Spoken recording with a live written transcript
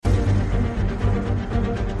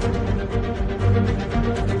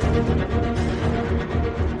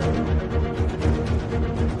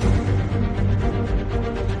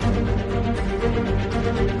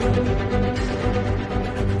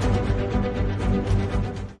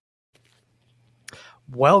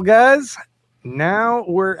Well, guys, now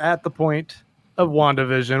we're at the point of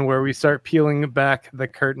WandaVision where we start peeling back the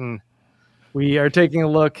curtain. We are taking a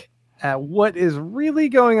look at what is really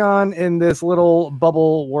going on in this little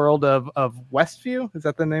bubble world of Westview. Is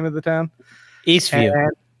that the name of the town? Eastview.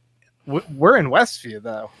 And we're in Westview,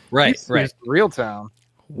 though. Right. Eastview's the real town.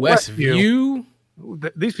 Westview.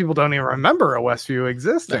 These people don't even remember a Westview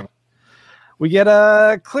existing. No. We get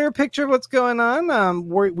a clear picture of what's going on.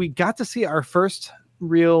 We got to see our first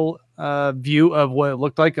real view of what it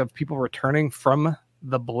looked like of people returning from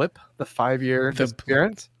the blip, the 5-year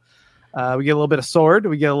disappearance. We get a little bit of Sword.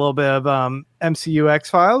 We get a little bit of MCU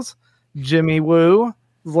X-Files. Jimmy Woo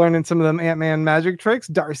is learning some of them Ant-Man magic tricks.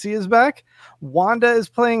 Darcy is back. Wanda is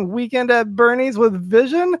playing Weekend at Bernie's with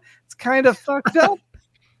Vision. It's kind of fucked up,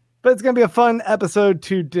 but it's going to be a fun episode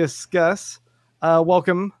to discuss.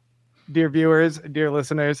 Welcome, dear viewers, dear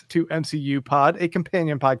listeners, to MCU Pod, a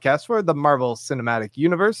companion podcast for the Marvel Cinematic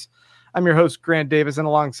Universe. I'm your host, Grant Davis, and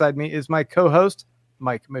alongside me is my co-host,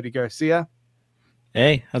 Mike Moody Garcia.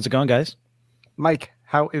 Hey, how's it going, guys? Mike,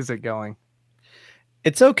 how is it going?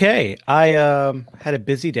 It's okay. I had a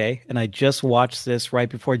busy day, and I just watched this right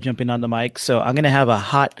before jumping on the mic, so I'm going to have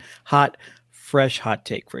a fresh hot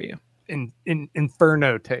take for you.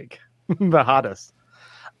 Inferno take. The hottest.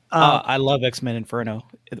 I love X-Men Inferno.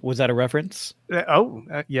 Was that a reference?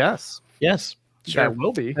 Yes. Yes. Sure. That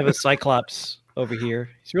will be. I have a Cyclops over here.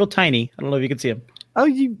 He's real tiny. I don't know if you can see him. Oh,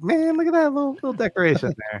 man, look at that little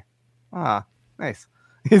decoration there. Ah, nice.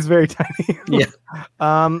 He's very tiny.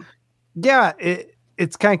 Yeah.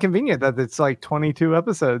 It's kind of convenient that it's like 22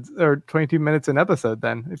 episodes or 22 minutes an episode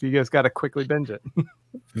then, if you guys got to quickly binge it.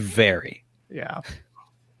 Very. Yeah.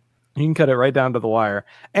 You can cut it right down to the wire.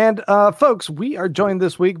 And folks, we are joined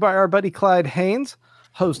this week by our buddy Clyde Haynes,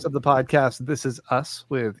 host of the podcast This Is Us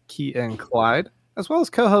with Key and Clyde, as well as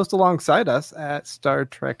co-host alongside us at Star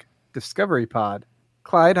Trek Discovery Pod.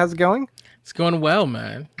 Clyde, how's it going? It's going well,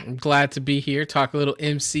 man. I'm glad to be here. Talk a little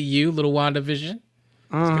MCU, a little WandaVision. It's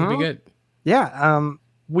going to be good. Yeah.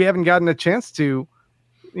 We haven't gotten a chance to,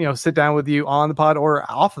 sit down with you on the pod or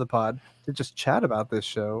off the pod to just chat about this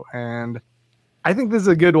show. And I think this is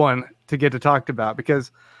a good one to get to talk about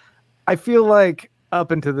because I feel like up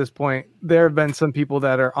until this point, there have been some people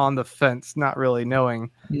that are on the fence, not really knowing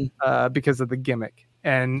because of the gimmick.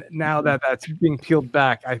 And now that that's being peeled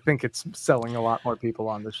back, I think it's selling a lot more people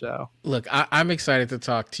on the show. Look, I'm excited to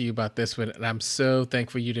talk to you about this one. And I'm so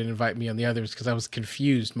thankful you didn't invite me on the others because I was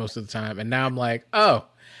confused most of the time. And now I'm like, oh,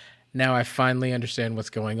 now I finally understand what's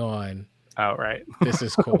going on. Oh, right. This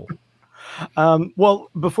is cool. Well,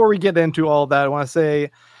 before we get into all that, I want to say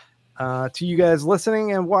to you guys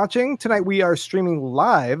listening and watching, tonight we are streaming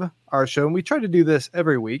live our show. And we try to do this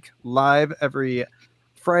every week, live every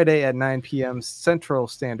Friday at 9 p.m. Central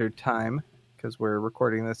Standard Time, because we're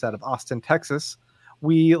recording this out of Austin, Texas.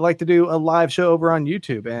 We like to do a live show over on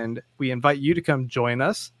YouTube, and we invite you to come join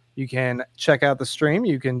us. You can check out the stream.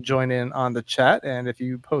 You can join in on the chat, and if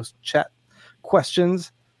you post chat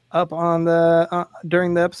questions up on the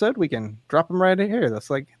during the episode, we can drop them right in here.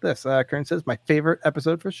 That's like this. Kern says, my favorite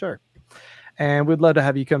episode for sure. And we'd love to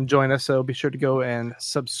have you come join us, so be sure to go and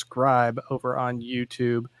subscribe over on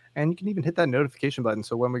YouTube. And you can even hit that notification button.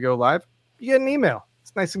 So when we go live, you get an email.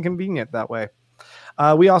 It's nice and convenient that way.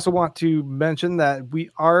 We also want to mention that we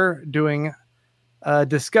are doing a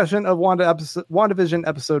discussion of WandaVision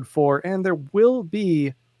episode 4, and there will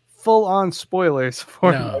be full-on spoilers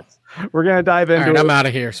for this. We're going to dive into it. I'm out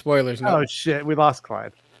of here. Spoilers. No. Oh, shit. We lost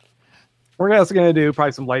Clyde. We're also going to do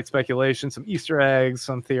probably some light speculation, some Easter eggs,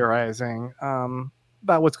 some theorizing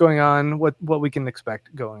about what's going on, what we can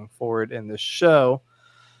expect going forward in this show.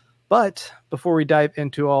 But before we dive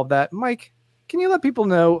into all of that, Mike, can you let people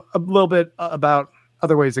know a little bit about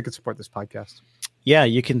other ways they could support this podcast? Yeah,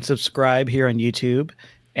 you can subscribe here on YouTube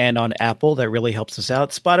and on Apple. That really helps us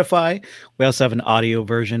out. Spotify. We also have an audio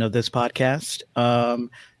version of this podcast.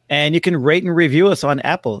 And you can rate and review us on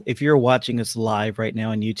Apple. If you're watching us live right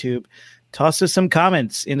now on YouTube, toss us some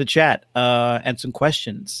comments in the chat and some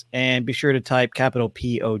questions. And be sure to type capital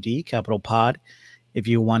P-O-D, capital pod, if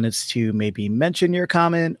you want us to maybe mention your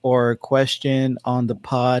comment or question on the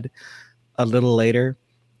pod a little later.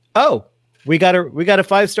 Oh, we got a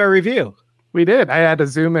 5-star review. We did. I had to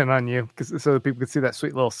zoom in on you so that people could see that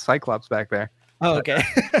sweet little Cyclops back there. Oh, okay.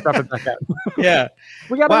 Drop it back out. Yeah.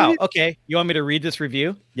 We got. Wow. Okay. You want me to read this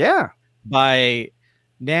review? Yeah. By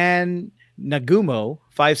Nan Nagumo,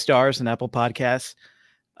 5 stars on Apple Podcasts.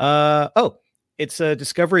 It's a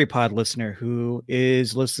Discovery Pod listener who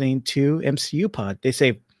is listening to MCU Pod. They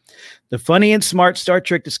say, the funny and smart Star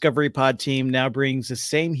Trek Discovery Pod team now brings the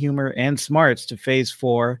same humor and smarts to Phase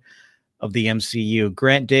 4 of the MCU.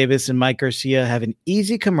 Grant Davis and Mike Garcia have an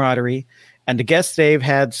easy camaraderie, and the guests they've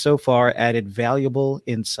had so far added valuable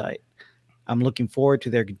insight. I'm looking forward to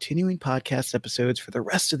their continuing podcast episodes for the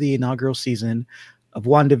rest of the inaugural season of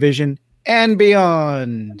WandaVision and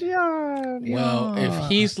beyond. Well, if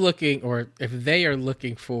he's looking, or if they are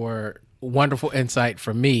looking for wonderful insight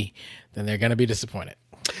from me, then they're going to be disappointed.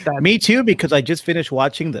 Me too, because I just finished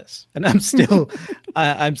watching this, and I'm still,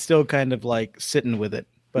 I'm still kind of like sitting with it.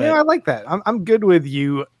 But I like that. I'm good with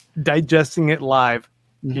you digesting it live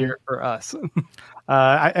here for us.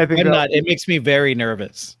 I think I'm not. It makes me very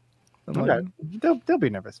nervous. Okay. They'll be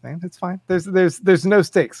nervous, man. It's fine. There's no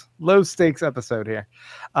stakes. Low stakes episode here.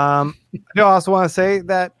 I also want to say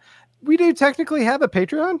that we do technically have a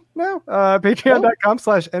Patreon now.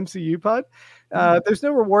 Patreon.com/MCUpod. There's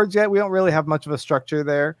no rewards yet. We don't really have much of a structure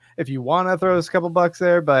there. If you want to throw us a couple bucks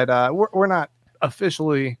there, but we're not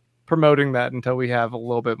officially promoting that until we have a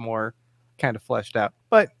little bit more kind of fleshed out.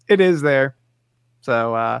 But it is there.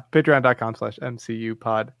 So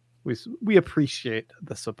patreon.com/MCUpod. We appreciate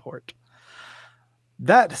the support.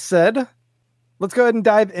 That said, let's go ahead and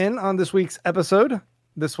dive in on this week's episode.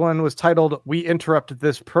 This one was titled "We Interrupt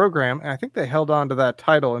This Program," and I think they held on to that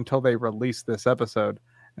title until they released this episode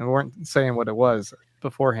and weren't saying what it was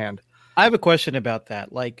beforehand. I have a question about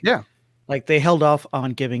that. Like they held off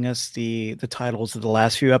on giving us the titles of the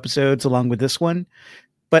last few episodes along with this one.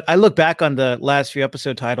 But I look back on the last few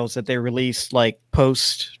episode titles that they released like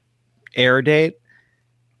post air date,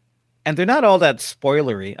 and they're not all that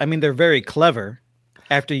spoilery. I mean, they're very clever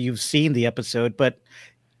after you've seen the episode, but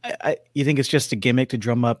you think it's just a gimmick to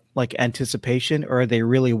drum up like anticipation, or are they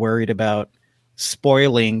really worried about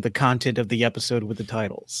spoiling the content of the episode with the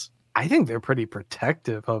titles? I think they're pretty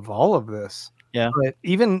protective of all of this. Yeah. But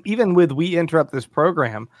even with "We Interrupt This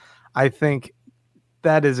Program," I think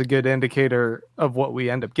that is a good indicator of what we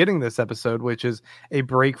end up getting this episode, which is a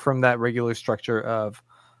break from that regular structure of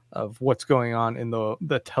what's going on in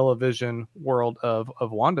the television world of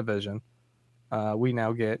WandaVision. We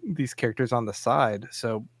now get these characters on the side.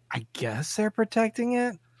 So I guess they're protecting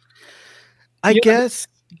it. I guess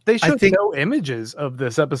they showed no images of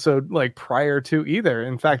this episode like prior to either.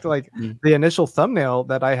 In fact, like the initial thumbnail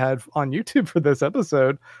that I had on YouTube for this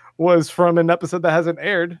episode was from an episode that hasn't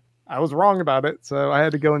aired. I was wrong about it, so I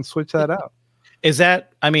had to go and switch that out. Is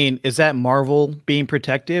that Marvel being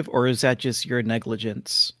protective, or is that just your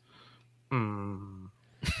negligence?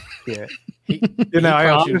 Yeah. He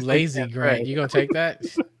calls you lazy, Grant. You gonna take that?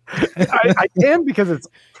 I can, because it's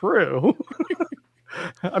true.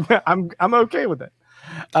 I'm okay with it.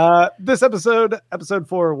 This episode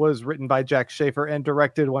 4, was written by Jack Schaefer and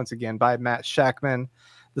directed once again by Matt Shakman.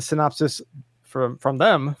 The synopsis from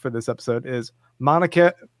them for this episode is: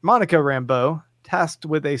 Monica Rambeau, tasked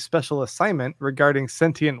with a special assignment regarding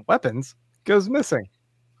sentient weapons, goes missing.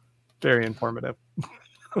 Very informative.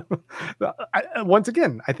 Once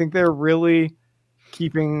again, I think they're really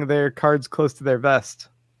keeping their cards close to their vest,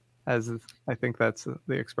 as I think that's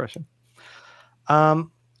the expression.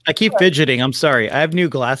 I keep fidgeting. I'm sorry. I have new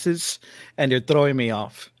glasses, and they're throwing me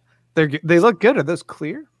off. They look good. Are those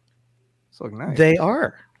clear? Those look nice. They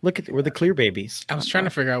are. Look at we're the clear babies. I was trying to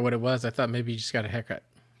figure out what it was. I thought maybe you just got a haircut.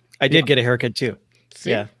 I did get a haircut too. See?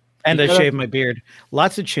 Yeah. And I shaved my beard.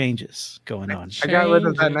 Lots of changes going on. I got rid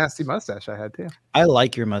of that nasty mustache I had too. I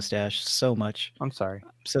like your mustache so much. I'm sorry.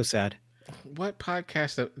 I'm so sad. What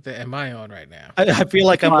podcast am I on right now? I feel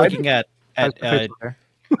like I'm looking at I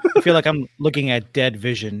feel like I'm looking at dead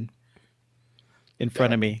vision in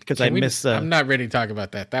front of me, because I'm not ready to talk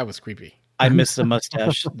about that. That was creepy. I missed the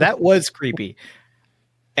mustache. That was creepy.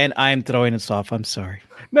 And I'm throwing us off. I'm sorry.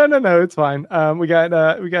 No, it's fine. We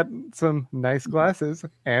got some nice glasses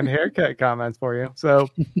and haircut comments for you, so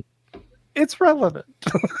it's relevant,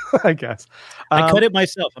 I guess. I cut it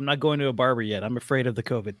myself. I'm not going to a barber yet. I'm afraid of the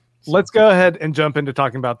COVID. So. Let's go ahead and jump into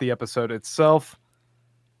talking about the episode itself.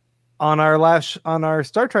 On our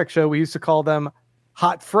Star Trek show, we used to call them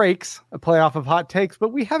hot frakes, a playoff of hot takes,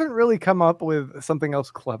 but we haven't really come up with something else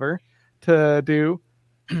clever to do.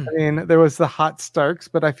 I mean, there was the hot Starks,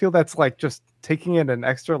 but I feel that's like just taking it an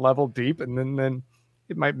extra level deep, and then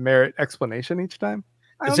it might merit explanation each time.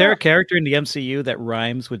 Is there a character in the MCU that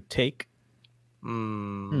rhymes with take?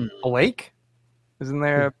 Blake? Isn't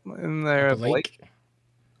there a Blake?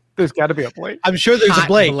 There's got to be a Blake. I'm sure there's a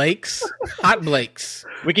Blake. Hot Blakes.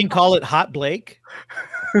 We can call it Hot Blake.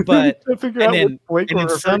 But and then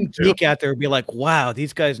some geek out there will be like, "Wow,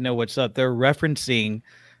 these guys know what's up." They're referencing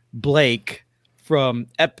Blake from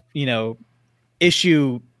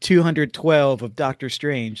issue 212 of Doctor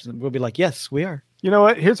Strange, and we'll be like, "Yes, we are." You know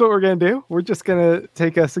what? Here's what we're going to do. We're just going to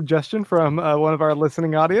take a suggestion from one of our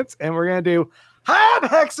listening audience, and we're going to do hot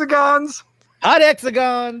hexagons. Hot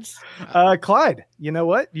hexagons. Clyde, you know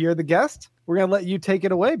what? You're the guest. We're going to let you take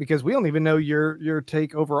it away because we don't even know your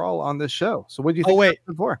take overall on this show. So what do you think?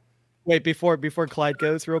 Wait, before Clyde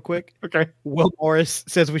goes real quick. Okay. Will Morris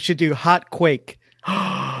says we should do Hot Quake.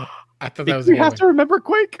 I thought that was you have to remember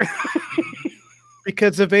Quake.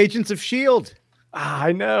 Because of Agents of S.H.I.E.L.D.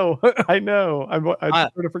 I know. I'm going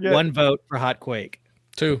to forget. 1 vote for Hot Quake.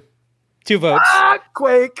 2 votes. Hot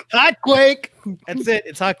Quake. Hot Quake. That's it.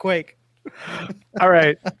 It's Hot Quake. All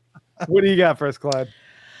right. What do you got for us, Clyde?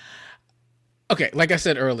 Okay, like I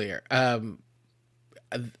said earlier,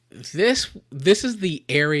 this is the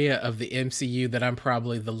area of the MCU that I'm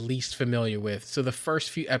probably the least familiar with. So the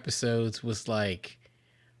first few episodes was like,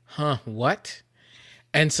 what?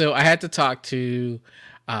 And so I had to talk to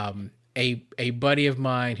a buddy of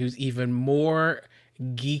mine who's even more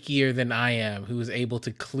geekier than I am, who was able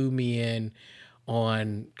to clue me in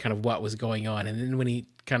on kind of what was going on. And then when he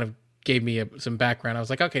kind of gave me some background, I was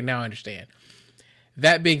like, okay, now I understand.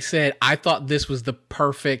 That being said, I thought this was the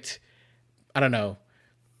perfect, I don't know,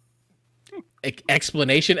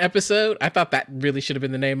 explanation episode. I thought that really should have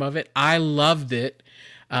been the name of it. I loved it.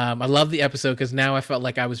 I love the episode because now I felt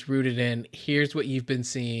like I was rooted in, here's what you've been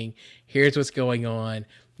seeing, here's what's going on.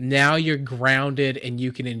 Now you're grounded and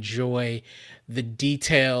you can enjoy the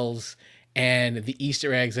details and the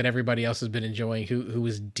Easter eggs that everybody else has been enjoying who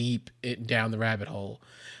is deep down the rabbit hole.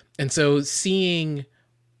 And so seeing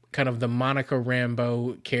kind of the Monica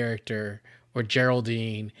Rambeau character or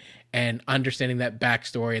Geraldine and understanding that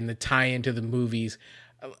backstory and the tie into the movies,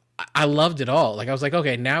 I loved it all. Like I was like,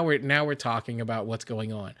 okay, now we're talking about what's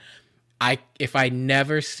going on. If I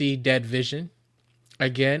never see Dead Vision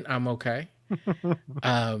again, I'm okay.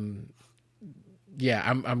 Yeah,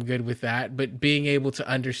 I'm good with that. But being able to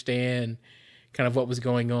understand kind of what was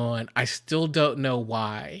going on, I still don't know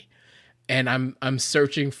why. And I'm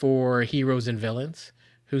searching for heroes and villains.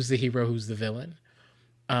 Who's the hero? Who's the villain?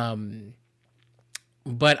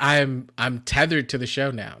 But I'm tethered to the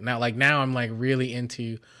show now. Now I'm like really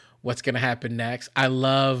into what's gonna happen next. I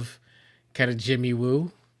love kind of Jimmy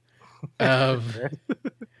Woo.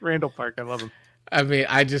 Randall Park, I love him. I mean,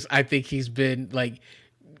 I think he's been like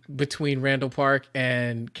between Randall Park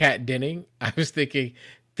and Kat Denning. I was thinking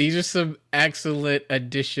these are some excellent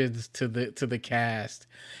additions to the cast,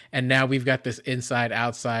 and now we've got this inside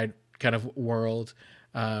outside kind of world.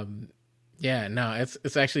 Yeah, no,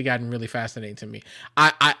 it's actually gotten really fascinating to me.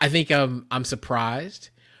 I think I'm surprised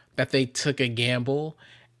that they took a gamble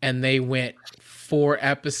and they went 4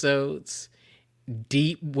 episodes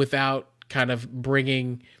deep without kind of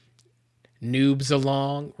bringing noobs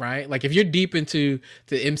along, right? Like if you're deep into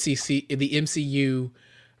the MCU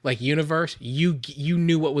like universe, you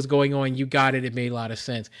knew what was going on, you got it, it made a lot of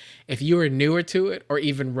sense. If you were newer to it or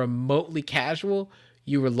even remotely casual,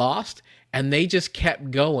 you were lost, and they just kept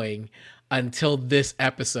going until this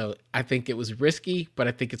episode. I think it was risky, but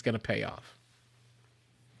I think it's going to pay off.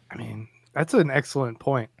 I mean, that's an excellent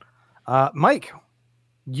point. Mike,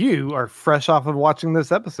 you are fresh off of watching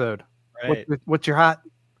this episode. Right. What's your hot?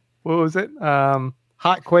 What was it?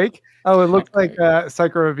 Hot Quake? Oh, it looks like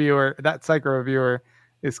Psycho Reviewer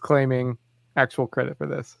is claiming actual credit for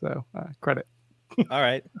this. So credit. All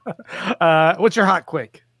right. What's your Hot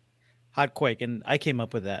Quake? Hot Quake, and I came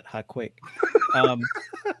up with that Hot Quake.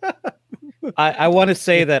 I want to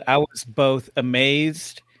say that I was both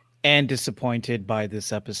amazed and disappointed by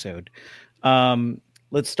this episode.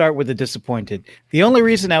 Let's start with the disappointed. The only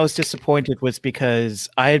reason I was disappointed was because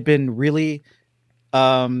I had been really,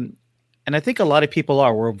 and I think a lot of people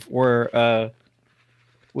are.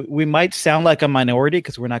 We might sound like a minority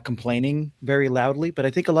because we're not complaining very loudly, but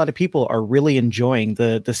I think a lot of people are really enjoying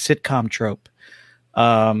the sitcom trope,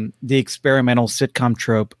 the experimental sitcom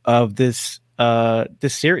trope of this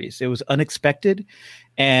series. It was unexpected,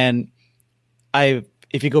 and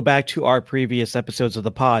if you go back to our previous episodes of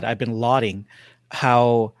the pod, I've been lauding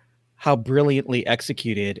how brilliantly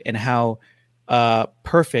executed and how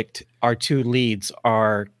perfect our 2 leads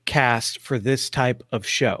are cast for this type of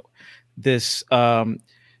show, this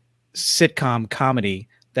sitcom comedy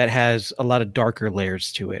that has a lot of darker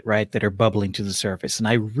layers to it, right? That are bubbling to the surface. And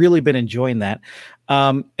I've really been enjoying that.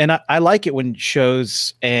 And I like it when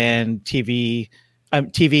shows and TV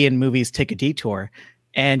and movies take a detour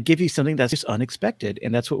and give you something that's just unexpected.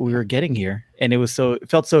 And that's what we were getting here. And it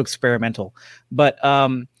felt so experimental. But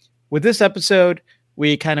with this episode,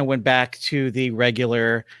 we kind of went back to the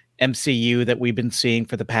regular MCU that we've been seeing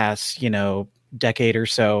for the past, decade or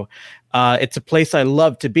so. It's a place I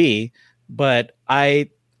love to be, but I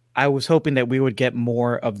I was hoping that we would get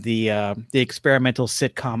more of the experimental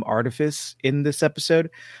sitcom artifice in this episode.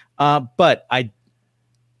 But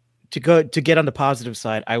to get on the positive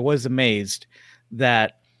side, I was amazed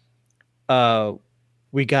that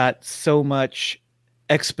we got so much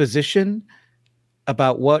exposition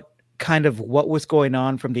about what was going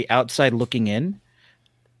on from the outside looking in.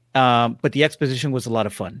 But the exposition was a lot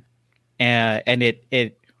of fun, and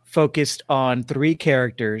it focused on 3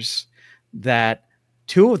 characters that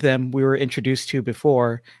 2 of them we were introduced to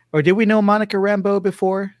before. Or did we know Monica Rambeau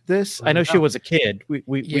before this? I know she was a kid. We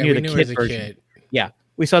knew the kid version. Yeah,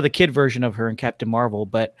 we saw the kid version of her in Captain Marvel,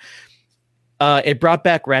 but it brought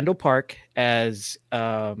back Randall Park as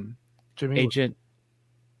Jimmy Agent. Woo.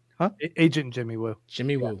 Huh? Agent Jimmy Woo.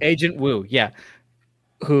 Jimmy Woo. Agent Woo. Yeah,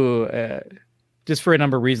 who just for a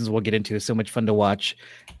number of reasons we'll get into is so much fun to watch.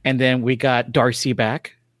 And then we got Darcy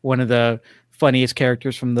back, one of the funniest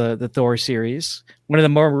characters from the Thor series. One of the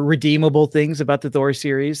more redeemable things about the Thor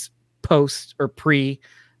series, post or pre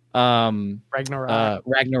Ragnarok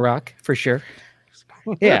for sure.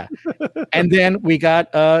 Yeah. And then we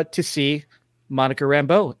got to see Monica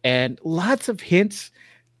Rambeau, and lots of hints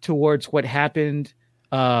towards what happened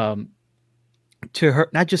to her,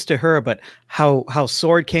 not just to her, but how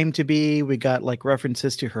Sword came to be. We got like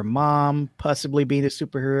references to her mom possibly being a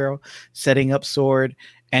superhero, setting up Sword,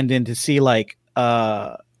 and then to see like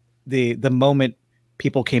the moment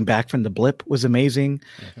people came back from the blip was amazing.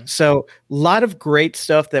 Mm-hmm. So a lot of great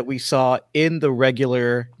stuff that we saw in the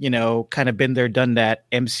regular, kind of been there, done that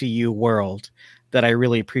MCU world that I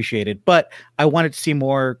really appreciated. But I wanted to see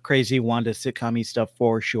more crazy Wanda sitcom-y stuff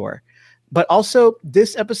for sure. But also,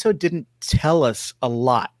 this episode didn't tell us a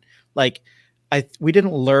lot. Like, we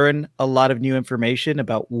didn't learn a lot of new information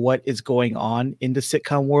about what is going on in the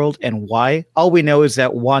sitcom world and why. All we know is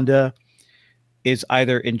that Wanda is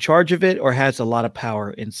either in charge of it or has a lot of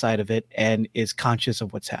power inside of it and is conscious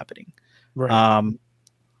of what's happening. Right.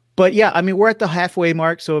 But yeah, I mean, we're at the halfway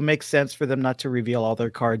mark, so it makes sense for them not to reveal all their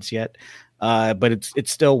cards yet. But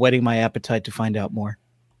it's still whetting my appetite to find out more.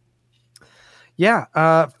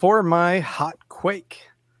 Yeah, for my hot quake,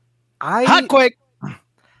 I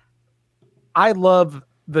love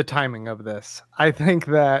the timing of this. I think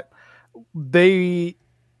that they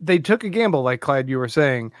took a gamble, like Clyde, you were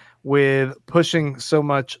saying, with pushing so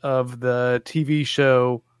much of the TV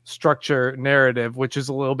show structure narrative, which is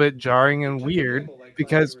a little bit jarring and weird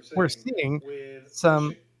because we're seeing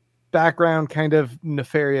some background kind of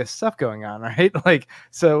nefarious stuff going on, right? Like,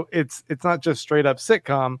 so it's not just straight up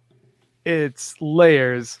sitcom. It's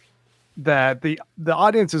layers that the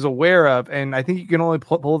audience is aware of, and I think you can only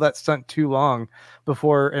pull that stunt too long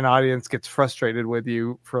before an audience gets frustrated with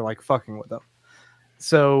you for like fucking with them.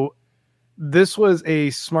 So this was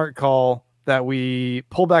a smart call that we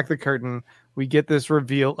pull back the curtain, we get this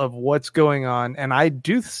reveal of what's going on, and I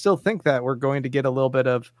do still think that we're going to get a little bit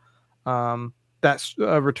of that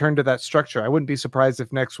return to that structure. I wouldn't be surprised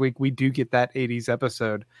if next week we do get that 80s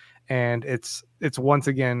episode and it's once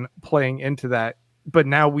again playing into that, but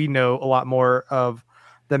now we know a lot more of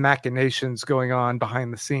the machinations going on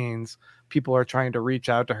behind the scenes. People are trying to reach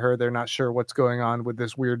out to her. They're not sure what's going on with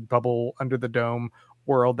this weird bubble under the dome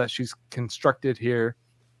world that she's constructed here.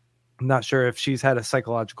 I'm not sure if she's had a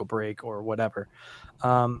psychological break or whatever.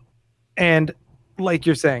 And like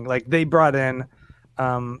you're saying, like they brought in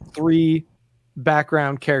 3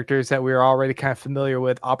 background characters that we were already kind of familiar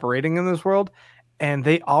with operating in this world, and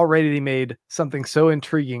they already made something so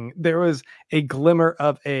intriguing. There was a glimmer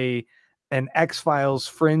of an X-Files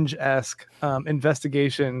Fringe-esque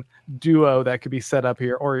investigation duo that could be set up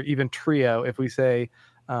here, or even trio if we say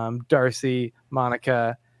Darcy,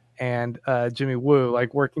 Monica, and Jimmy Woo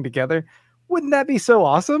like working together. Wouldn't that be so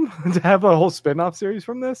awesome to have a whole spin-off series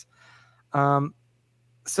from this?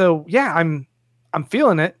 So yeah, I'm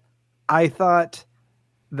feeling it. I thought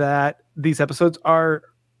that these episodes are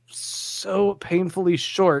so painfully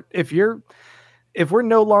short. If we're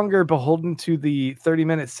no longer beholden to the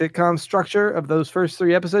 30-minute sitcom structure of those first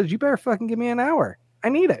 3 episodes, you better fucking give me an hour. I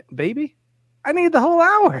need it, baby. I need the whole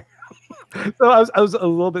hour. So I was a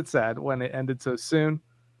little bit sad when it ended so soon,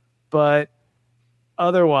 but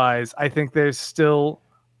otherwise, I think there's still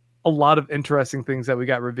a lot of interesting things that we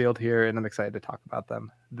got revealed here, and I'm excited to talk about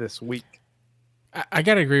them this week. I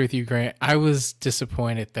gotta agree with you, Grant. I was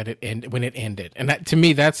disappointed that it ended when it ended, and that, to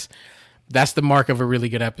me, that's the mark of a really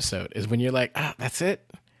good episode. Is when you're like, that's it.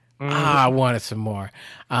 I wanted some more.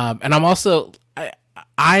 And I'm also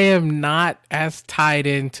I am not as tied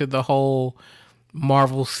into the whole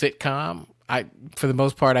Marvel sitcom. For the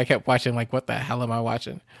most part, I kept watching like, what the hell am I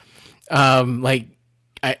watching? Like,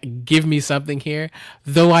 give me something here.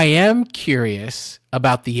 Though I am curious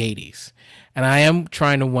about the 80s. And I am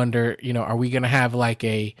trying to wonder, are we going to have like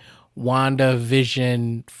a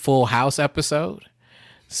WandaVision Full House episode?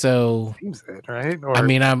 So seems it, right? Or, I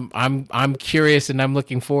mean, I'm curious and I'm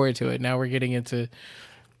looking forward to it. Now we're getting into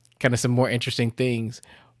kind of some more interesting things.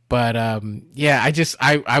 But yeah,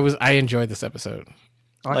 I enjoyed this episode.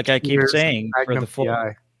 Like I keep saying, for the full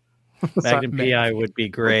PI. Magnum PI would be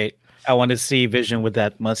great. I want to see Vision with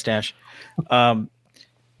that mustache.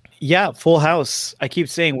 Yeah, Full House. I keep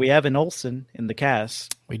saying we have an Olsen in the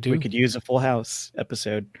cast. We do. We could use a Full House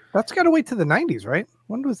episode. That's got to wait to the 90s, right?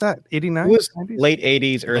 When was that? 89? It was 90s? late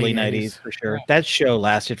 80s, early Late 90s 80s. for sure. That show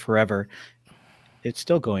lasted forever. It's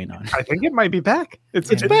still going on. I think it might be back. It's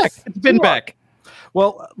back. It's been back.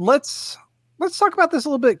 Well, let's talk about this a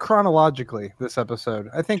little bit chronologically, this episode.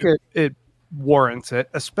 I think it warrants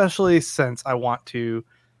it, especially since I want to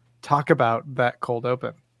talk about that cold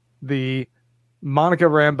open. The Monica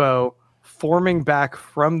Rambeau forming back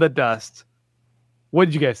from the dust. What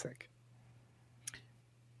did you guys think?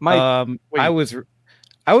 Mike, I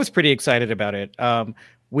was pretty excited about it.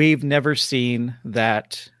 We've never seen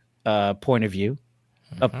that point of view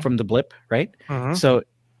up from the blip, right? Mhm. So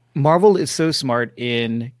Marvel is so smart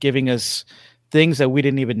in giving us things that we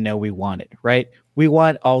didn't even know we wanted, right? We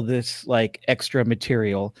want all this like extra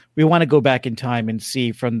material. We want to go back in time and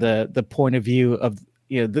see from the point of view of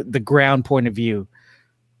the ground point of view.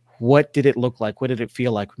 What did it look like? What did it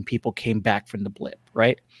feel like when people came back from the blip,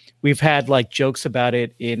 right? We've had like jokes about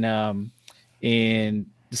it in the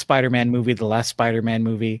Spider-Man movie, the last Spider-Man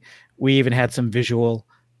movie. We even had some visual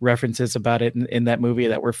references about it in that movie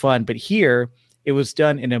that were fun. But here, it was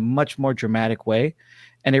done in a much more dramatic way.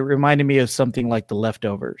 And it reminded me of something like The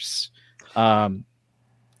Leftovers. Something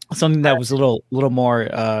that was a little more,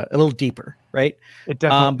 a little deeper, right? it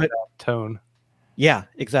definitely but- that tone. Yeah,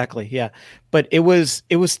 exactly. Yeah. But it was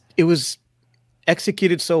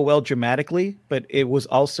executed so well dramatically, but it was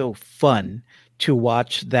also fun to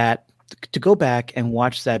watch that, to go back and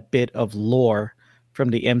watch that bit of lore from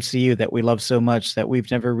the MCU that we love so much that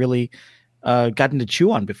we've never really gotten to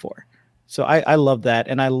chew on before. So I love that.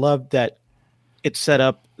 And I love that it set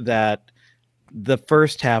up that the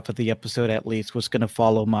first half of the episode, at least, was going to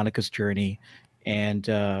follow Monica's journey and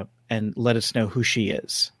let us know who she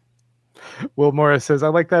is. Will Morris says, I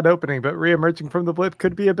like that opening, but re-emerging from the blip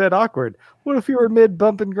could be a bit awkward. What if you were mid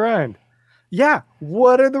bump and grind? Yeah,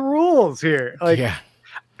 what are the rules here? Like, yeah.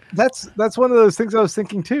 that's one of those things I was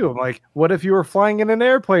thinking too. I'm like, what if you were flying in an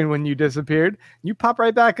airplane when you disappeared? You pop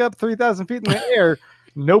right back up 3,000 feet in the air,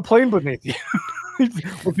 no plane beneath you.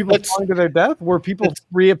 Were people falling to their death? Were people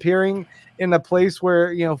reappearing in a place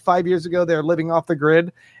where 5 years ago they're living off the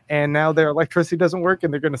grid and now their electricity doesn't work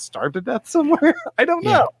and they're going to starve to death somewhere? I don't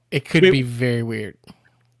know. It could be very weird.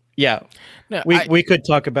 Yeah, No, we could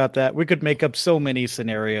talk about that. We could make up so many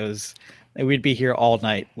scenarios, and we'd be here all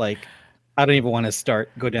night. Like, I don't even want to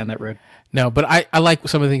go down that road. No, but I like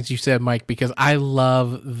some of the things you said, Mike, because I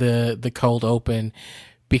love the cold open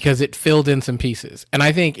because it filled in some pieces. And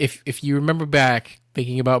I think if you remember back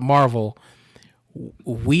thinking about Marvel,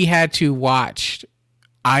 we had to watch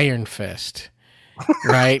Iron Fist,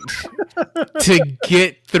 right? to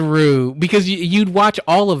get through, because you'd watch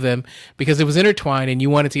all of them because it was intertwined and you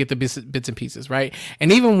wanted to get the bits and pieces, right?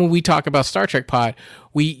 And even when we talk about Star Trek Pod,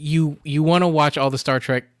 you want to watch all the Star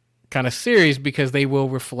Trek kind of series because they will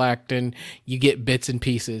reflect and you get bits and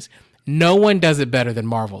pieces. No one does it better than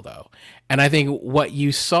Marvel, though. And I think what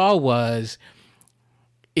you saw was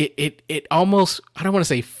it almost, I don't want to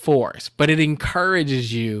say force, but it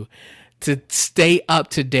encourages you to stay up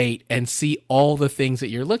to date and see all the things that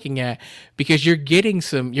you're looking at because you're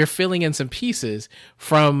filling in some pieces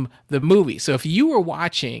from the movie. So if you were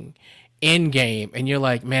watching Endgame and you're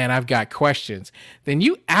like, man, I've got questions, then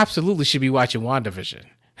you absolutely should be watching WandaVision.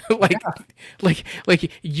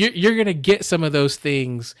 like you're going to get some of those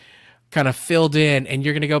things kind of filled in and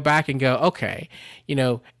you're going to go back and go, okay,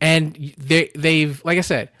 and they've, like I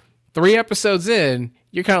said, 3 episodes in,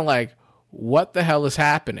 you're kind of like, what the hell is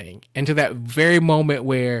happening? And to that very moment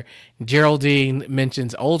where Geraldine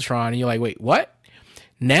mentions Ultron and you're like, wait, what?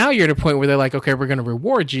 Now you're at a point where they're like, okay, we're going to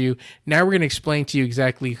reward you. Now we're going to explain to you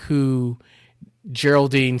exactly who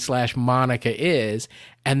Geraldine / Monica is.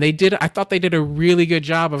 And I thought they did a really good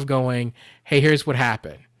job of going, hey, here's what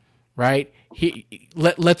happened, right?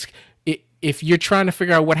 If you're trying to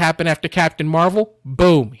figure out what happened after Captain Marvel,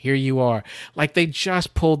 boom, here you are. Like they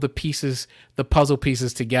just pulled the puzzle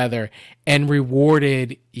pieces together and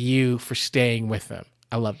rewarded you for staying with them.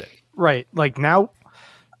 I loved it. Right. Like now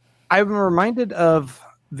I'm reminded of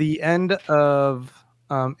the end of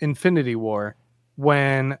Infinity War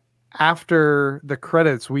when after the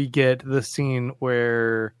credits we get the scene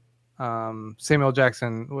where Samuel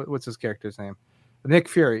Jackson, what's his character's name? Nick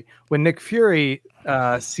Fury. When Nick Fury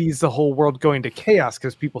sees the whole world going to chaos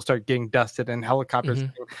because people start getting dusted and helicopters,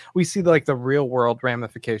 we see like the real world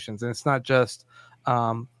ramifications, and it's not just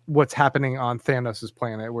what's happening on Thanos'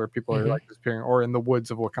 planet where people are like disappearing, or in the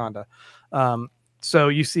woods of Wakanda. So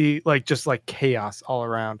you see like just like chaos all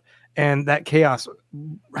around, and that chaos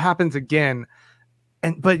happens again.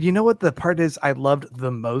 But you know what the part is I loved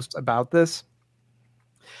the most about this?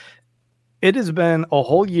 It has been a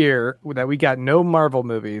whole year that we got no Marvel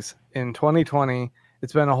movies in 2020.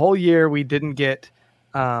 It's been a whole year we didn't get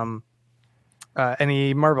any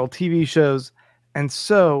Marvel TV shows. And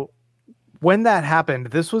so when that happened,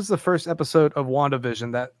 this was the first episode of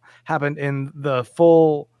WandaVision that happened in the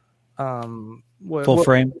full frame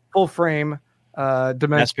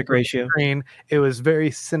dimension aspect ratio screen. It was very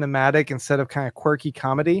cinematic instead of kind of quirky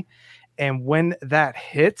comedy. And when that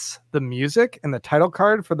hits the music and the title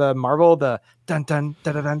card for the Marvel, the dun dun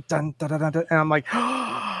dun dun dun dun dun, dun, and I'm like,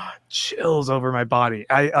 chills over my body.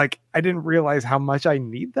 I didn't realize how much I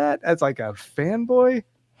need that as like a fanboy.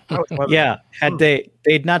 Yeah, had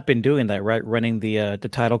they'd not been doing that, right? Running the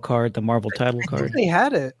title card, the Marvel title card. They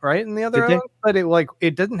had it right in the other one, but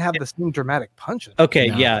it didn't have the same dramatic punches. Okay,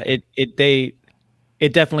 no. Yeah,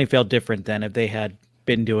 it definitely felt different than if they had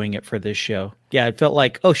been doing it for this show. Yeah, it felt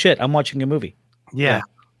like, oh shit, I'm watching a movie. Yeah.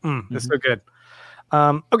 It's so good.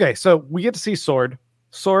 Okay, so we get to see Sword.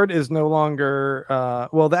 Sword is no longer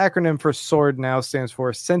the acronym for Sword now stands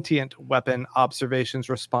for Sentient Weapon Observations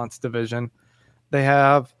Response Division. They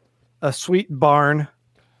have a sweet barn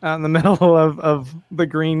out in the middle of the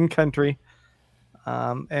green country.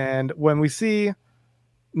 And when we see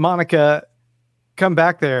Monica come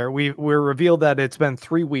back there, we're revealed that it's been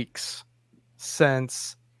 3 weeks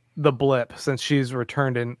since the blip, since she's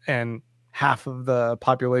returned, and half of the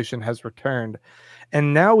population has returned.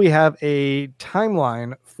 And now we have a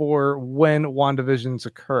timeline for when WandaVision's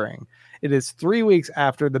occurring. It is 3 weeks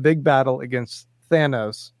after the big battle against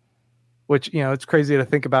Thanos, which, it's crazy to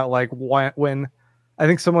think about, like when I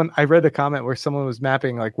think I read a comment where someone was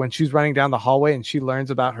mapping, like when she's running down the hallway and she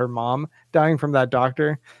learns about her mom dying from that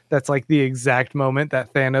doctor, that's like the exact moment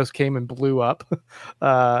that Thanos came and blew up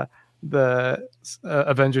the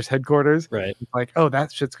Avengers headquarters. Right. Like, oh,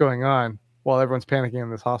 that shit's going on while everyone's panicking in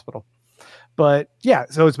this hospital. But yeah,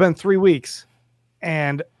 so it's been 3 weeks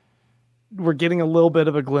and we're getting a little bit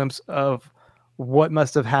of a glimpse of what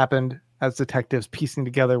must have happened as detectives piecing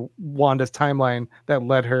together Wanda's timeline that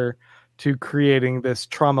led her to creating this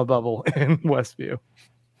trauma bubble in Westview.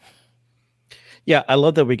 Yeah, I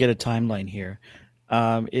love that we get a timeline here.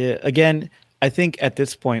 Again, I think at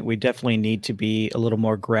this point we definitely need to be a little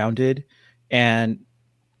more grounded. And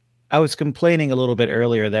I was complaining a little bit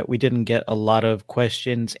earlier that we didn't get a lot of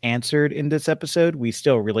questions answered in this episode. We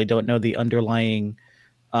still really don't know the underlying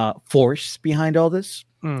force behind all this.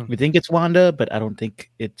 We think it's Wanda, but I don't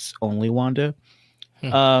think it's only Wanda.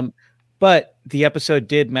 But the episode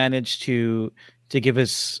did manage to give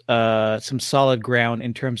us some solid ground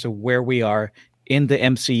in terms of where we are in the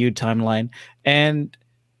MCU timeline, and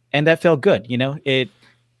that felt good. It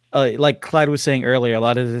like Clyde was saying earlier, a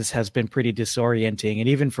lot of this has been pretty disorienting, and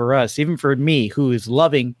even for us, even for me, who is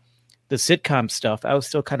loving the sitcom stuff, I was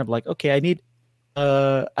still kind of like, okay, I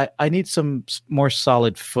need some more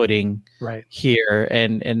solid footing right here,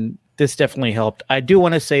 and this definitely helped. I do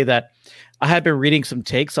want to say that I had been reading some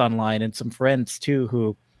takes online and some friends too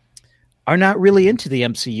who are not really into the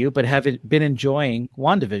MCU but have been enjoying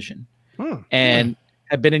WandaVision and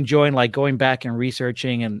have been enjoying like going back and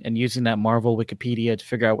researching and using that Marvel Wikipedia to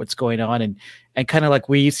figure out what's going on and kind of like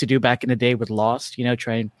we used to do back in the day with Lost,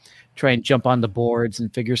 try and jump on the boards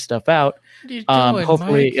and figure stuff out.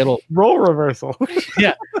 Hopefully Mike? It'll role reversal.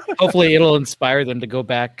 Yeah, hopefully it'll inspire them to go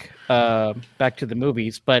back to the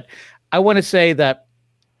movies. But I want to say that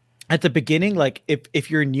at the beginning, like if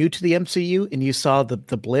you're new to the MCU and you saw the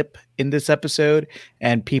blip in this episode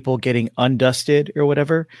and people getting undusted or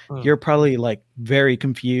whatever, you're probably like very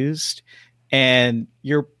confused, and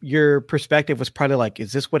your perspective was probably like,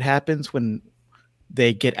 is this what happens when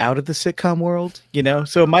they get out of the sitcom world?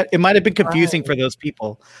 So it might have been confusing for those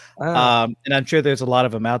people. And I'm sure there's a lot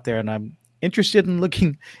of them out there, and I'm interested in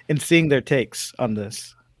looking and seeing their takes on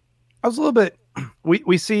this. I was a little bit.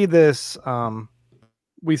 We see this.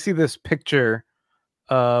 We see this picture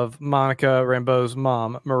of Monica Rambeau's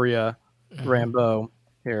mom, Maria Rambeau.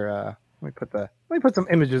 Here, let me put some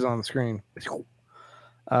images on the screen.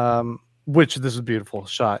 Which this is a beautiful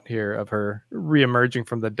shot here of her reemerging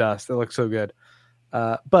from the dust. It looks so good.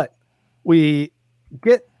 But we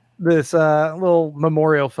get this little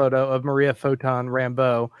memorial photo of Maria Photon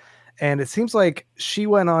Rambeau, and it seems like she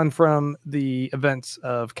went on from the events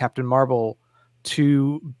of Captain Marvel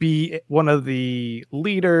to be one of the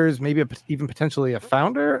leaders, maybe even potentially a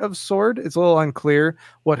founder of Sword. It's a little unclear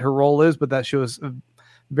what her role is, but that she was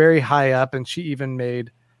very high up, and she even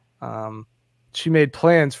made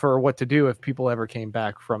plans for what to do if people ever came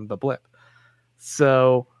back from the blip.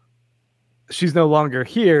 So she's no longer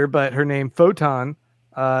here, but her name Photon,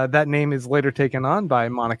 that name is later taken on by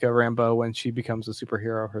Monica Rambeau when she becomes a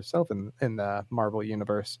superhero herself in the Marvel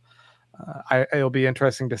universe. It'll be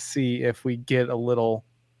interesting to see if we get a little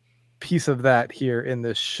piece of that here in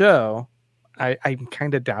this show. I'm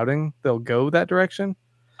kind of doubting they'll go that direction.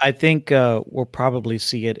 I think we'll probably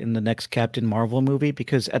see it in the next Captain Marvel movie,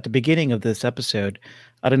 because at the beginning of this episode,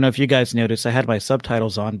 I don't know if you guys noticed, I had my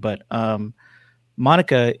subtitles on, but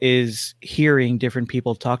Monica is hearing different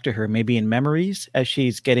people talk to her, maybe in memories as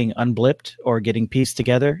she's getting unblipped or getting pieced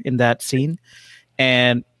together in that scene.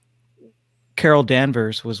 And Carol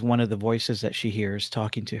Danvers was one of the voices that she hears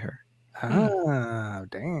talking to her. Oh,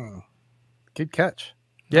 dang. Good catch.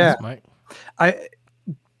 Yeah. Mike.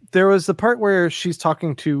 There was the part where she's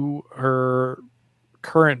talking to her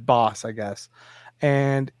current boss, I guess.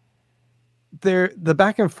 And the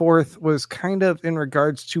back and forth was kind of in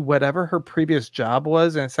regards to whatever her previous job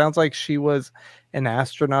was. And it sounds like she was an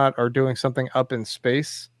astronaut or doing something up in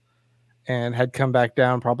space and had come back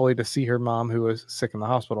down probably to see her mom, who was sick in the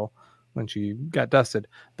hospital when she got dusted,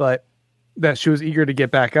 but that she was eager to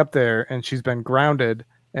get back up there, and she's been grounded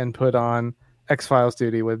and put on X-Files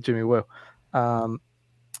duty with Jimmy Woo.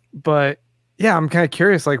 But yeah, I'm kind of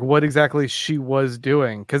curious, like what exactly she was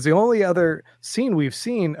doing, because the only other scene we've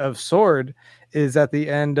seen of Sword is at the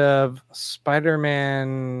end of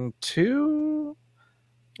Spider-Man 2.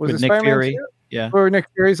 Was with it Nick Spider-Man Fury? 2? Yeah. Where Nick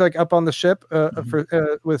Fury's like up on the ship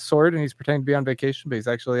with Sword, and he's pretending to be on vacation, but he's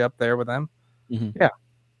actually up there with them. Mm-hmm. Yeah.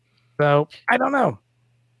 So I don't know.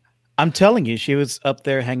 I'm telling you, she was up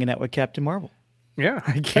there hanging out with Captain Marvel. Yeah,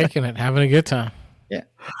 I guess. Kicking it, having a good time. Yeah.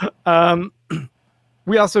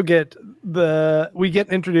 We also get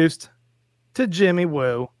introduced to Jimmy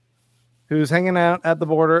Woo, who's hanging out at the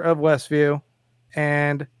border of Westview,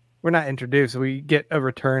 and we're not introduced. We get a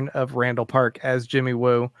return of Randall Park as Jimmy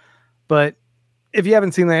Woo, but if you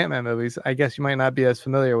haven't seen the Ant-Man movies, I guess you might not be as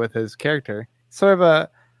familiar with his character. Sort of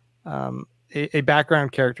a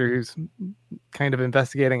background character who's kind of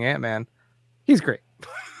investigating Ant-Man. He's great.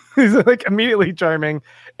 He's like immediately charming,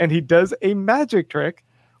 and he does a magic trick,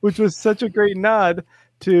 which was such a great nod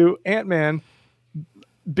to Ant-Man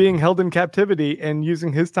being held in captivity and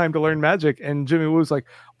using his time to learn magic. And Jimmy Woo's like,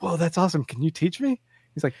 "Whoa, that's awesome. Can you teach me?"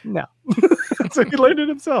 He's like, "No." So he learned it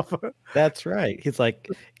himself. That's right. He's like,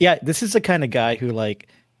 yeah, this is the kind of guy who like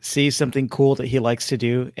sees something cool that he likes to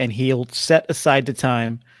do, and he'll set aside the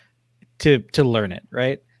time to learn it.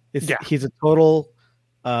 Right? He's a total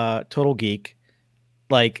geek.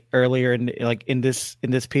 Like earlier in this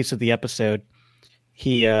piece of the episode,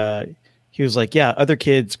 he was like, yeah, other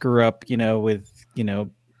kids grew up, with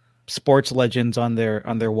sports legends on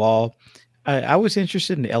their wall. I was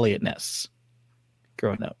interested in Elliot Ness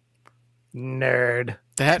growing up. Nerd.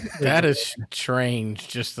 That is strange,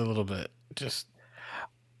 just a little bit. Just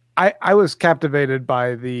I was captivated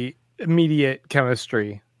by the immediate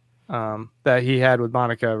chemistry that he had with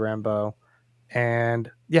Monica Rambeau. And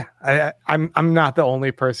yeah, I'm not the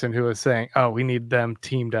only person who is saying, "Oh, we need them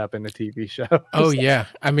teamed up in a TV show." Oh yeah,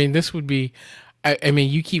 I mean, this would be. I mean,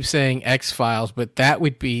 you keep saying X-Files, but that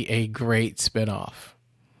would be a great spinoff,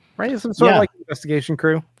 right? Some sort of like investigation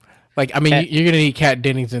crew. Like, I mean, you're gonna need Kat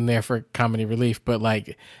Dennings in there for comedy relief, but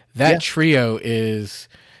like that trio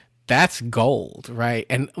that's gold, right?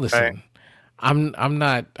 And listen, right. I'm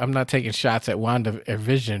not taking shots at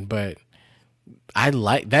WandaVision, but I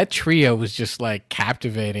like that trio was just like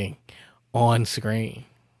captivating on screen.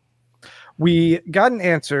 We got an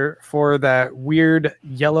answer for that weird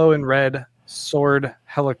yellow and red Sword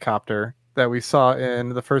helicopter that we saw in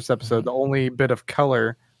the first episode. The only bit of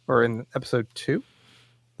color, or in episode 2,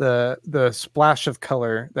 the splash of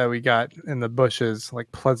color that we got in the bushes,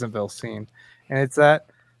 like Pleasantville scene. And it's that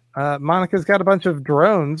Monica's got a bunch of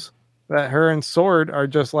drones that her and Sword are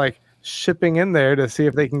just like shipping in there to see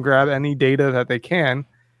if they can grab any data that they can,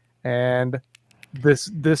 and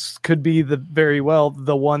this could be the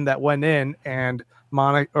one that went in, and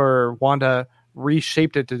Monica or Wanda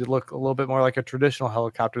reshaped it to look a little bit more like a traditional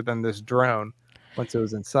helicopter than this drone once it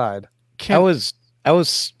was inside. I was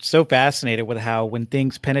so fascinated with how when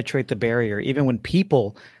things penetrate the barrier, even when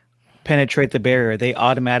people penetrate the barrier, they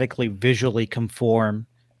automatically visually conform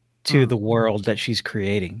to the world that she's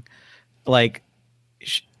creating. Like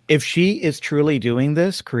if she is truly doing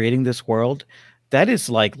this, creating this world, that is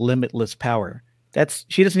like limitless power.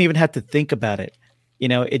 She doesn't even have to think about it.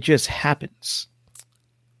 It just happens.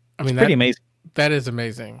 I mean, it's pretty amazing. That is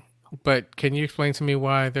amazing. But can you explain to me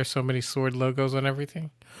why there's so many sword logos on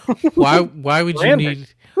everything? Why would you need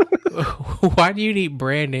why do you need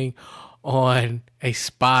branding on a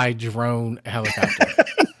spy drone helicopter?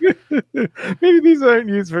 Maybe these aren't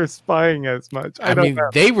used for spying as much. I mean,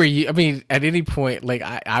 they were. I mean, at any point, like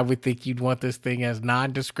I would think you'd want this thing as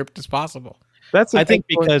nondescript as possible. I think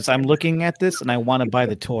because I'm looking at this and I want to buy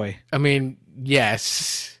the toy. I mean,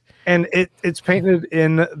 yes. And it's painted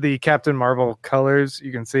in the Captain Marvel colors.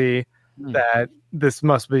 You can see that this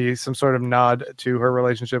must be some sort of nod to her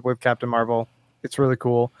relationship with Captain Marvel. It's really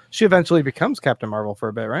cool. She eventually becomes Captain Marvel for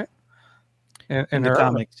a bit, right? In the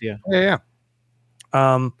comics, yeah. Yeah.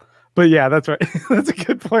 But yeah, that's right. That's a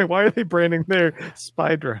good point. Why are they branding their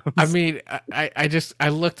spy drones? I mean, I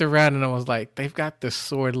looked around and I was like, they've got the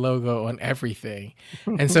sword logo on everything.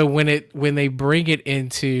 And so when they bring it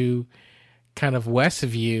into kind of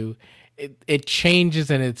Westview, it changes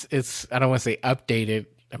and it's I don't want to say updated.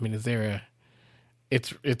 I mean, is there a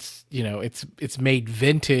it's made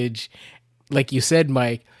vintage, like you said,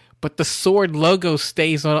 Mike, but the sword logo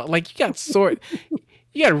stays on. Like, you got sword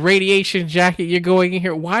you got a radiation jacket, you're going in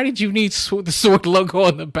here. Why did you need the sword logo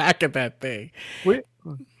on the back of that thing?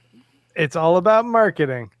 It's all about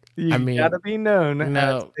marketing. You gotta be known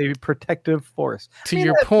as a protective force. To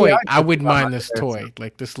your point, I wouldn't mind this toy.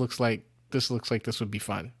 Like, this looks like this would be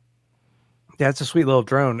fun. Yeah, it's a sweet little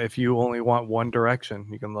drone. If you only want one direction,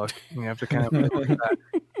 you can look. You have to kind of look at that.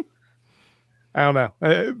 I don't know.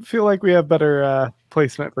 I feel like we have better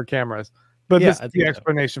placement for cameras. But this is the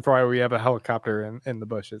explanation for why we have a helicopter in the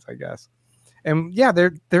bushes, I guess. And yeah,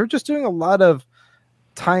 they're just doing a lot of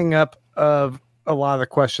tying up of a lot of the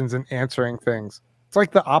questions and answering things. It's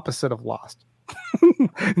like the opposite of Lost.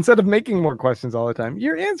 Instead of making more questions all the time,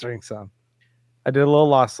 you're answering some. I did a little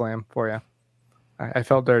Lost slam for you. I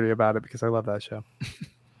felt dirty about it because I love that show.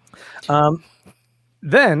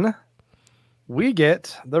 Then we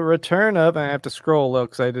get the return of, and I have to scroll a little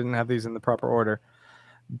because I didn't have these in the proper order.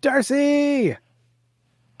 Darcy!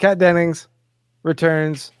 Kat Dennings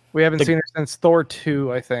returns. We haven't seen her since Thor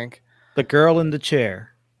 2, I think. The girl in the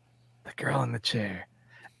chair. The girl in the chair.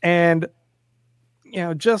 And,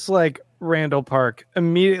 just like Randall Park,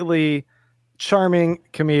 immediately charming,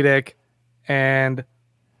 comedic, and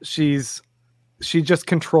she just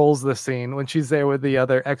controls the scene when she's there with the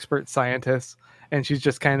other expert scientists, and she's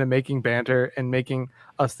just kind of making banter and making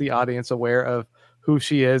us, the audience, aware of who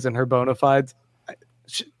she is and her bona fides.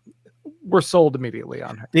 We're sold immediately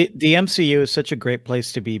on her. The MCU is such a great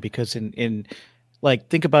place to be because in like,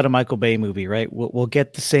 think about a Michael Bay movie, right? We'll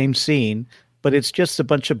get the same scene, but it's just a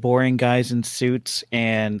bunch of boring guys in suits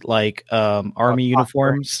and like army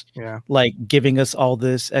uniforms, like giving us all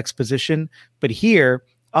this exposition. But here,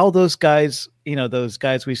 all those guys, those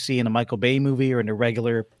guys we see in a Michael Bay movie or in a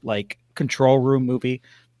regular like control room movie,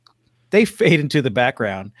 they fade into the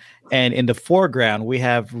background. And in the foreground, we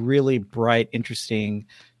have really bright, interesting,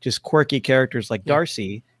 just quirky characters like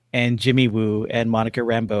Darcy and Jimmy Woo and Monica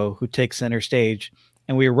Rambeau, who take center stage,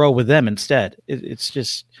 and we roll with them instead. It's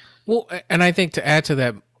just... Well, and I think to add to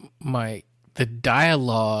that, Mike, the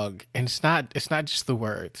dialogue, and it's not just the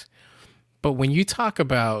words, but when you talk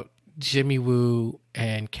about Jimmy Woo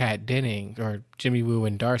and Kat Denning, or Jimmy Woo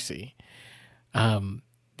and Darcy,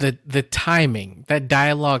 the timing, that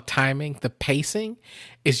dialogue timing, the pacing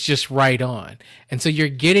is just right on. And so you're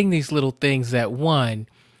getting these little things that, one,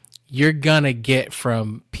 you're gonna get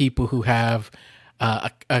from people who have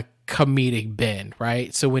a comedic bend,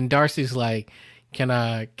 right? So when Darcy's like, can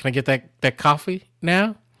I get that coffee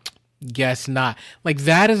now? Guess not. Like,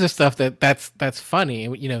 that is the stuff that's funny.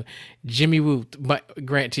 And Jimmy Woo, but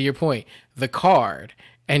Grant, to your point, the card,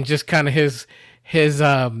 and just kind of his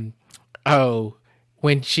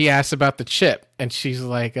when she asks about the chip, and she's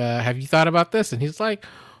like, have you thought about this? And he's like,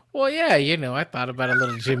 well, yeah, I thought about a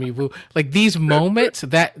little Jimmy Woo. Like, these moments,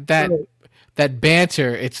 that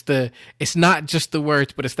banter, it's not just the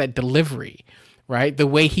words, but it's that delivery, right? The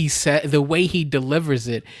way he delivers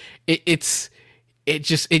it,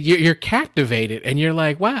 you're captivated, and you're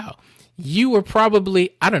like, wow, you were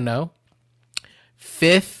probably, I don't know,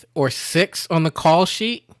 5th or 6th on the call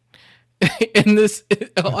sheet on this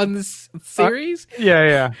series.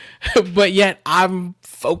 Yeah. But yet I'm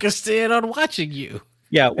focused in on watching you.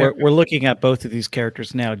 Yeah, we're looking at both of these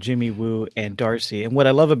characters now, Jimmy Woo and Darcy. And what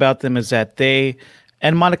I love about them is that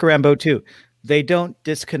and Monica Rambeau too, they don't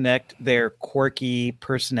disconnect their quirky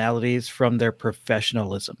personalities from their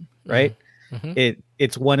professionalism, right? Mm-hmm.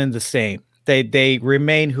 It's one and the same. They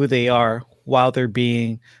remain who they are while they're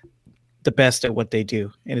being the best at what they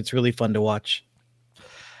do, and it's really fun to watch.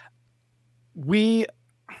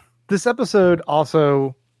 This episode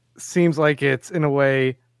also seems like it's in a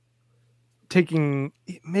way taking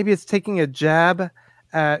a jab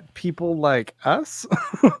at people like us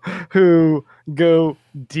who go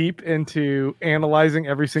deep into analyzing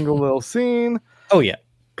every single little scene. Oh yeah.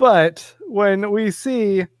 But when we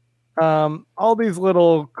see all these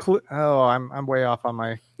little I'm way off on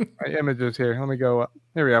my images here. Let me go up.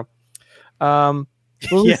 Here we go.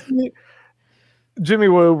 When we see Jimmy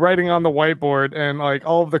Woo writing on the whiteboard and like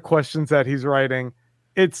all of the questions that he's writing,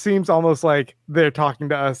 it seems almost like they're talking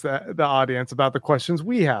to us, the audience, about the questions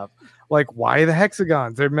we have. Like, why the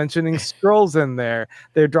hexagons? They're mentioning scrolls in there.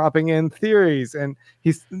 They're dropping in theories, and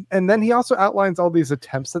then he also outlines all these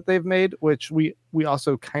attempts that they've made, which we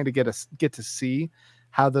also kind of get to see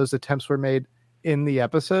how those attempts were made in the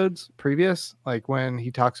episodes previous, like when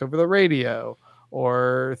he talks over the radio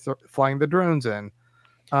or flying the drones in.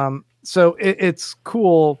 So it's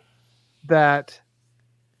cool that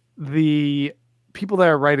the people that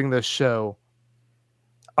are writing this show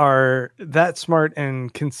are that smart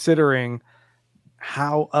and considering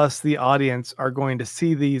how us, the audience, are going to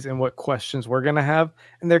see these and what questions we're going to have.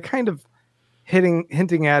 And they're kind of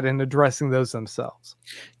hinting at and addressing those themselves.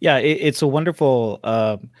 Yeah, it's a wonderful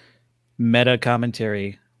meta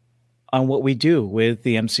commentary on what we do with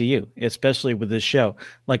the MCU, especially with this show.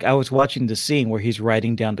 Like, I was watching the scene where he's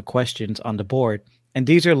writing down the questions on the board, and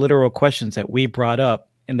these are literal questions that we brought up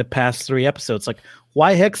in the past 3 episodes. Like,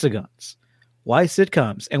 why hexagons? Why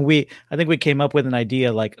sitcoms? And I think we came up with an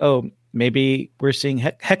idea like, oh, maybe we're seeing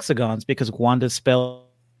hexagons because Wanda spells,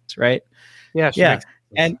 right? Yeah.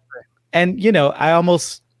 And you know, I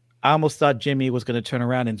almost thought Jimmy was going to turn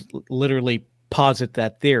around and literally posit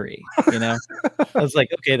that theory. You know, I was like,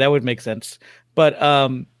 okay, that would make sense. But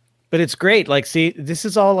it's great. Like, see, this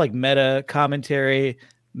is all like meta commentary,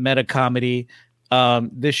 meta comedy.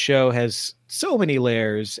 This show has so many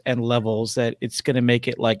layers and levels that it's going to make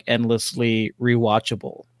it like endlessly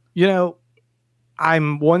rewatchable. You know,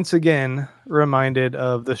 I'm once again reminded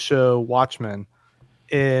of the show Watchmen,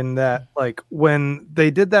 in that, like, when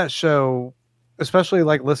they did that show, especially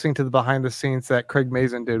like listening to the behind the scenes that Craig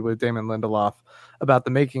Mazin did with Damon Lindelof about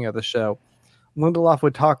the making of the show, Lindelof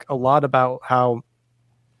would talk a lot about how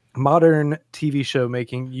modern TV show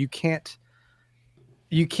making, you can't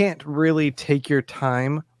really take your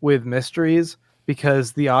time with mysteries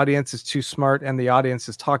because the audience is too smart and the audience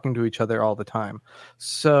is talking to each other all the time.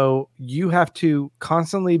 So you have to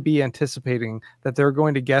constantly be anticipating that they're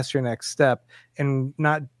going to guess your next step and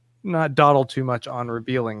not dawdle too much on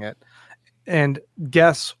revealing it, and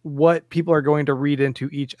guess what people are going to read into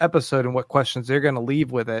each episode and what questions they're going to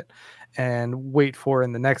leave with it and wait for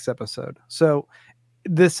in the next episode. So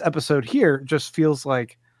this episode here just feels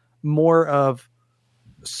like more of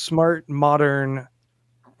smart modern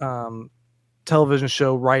television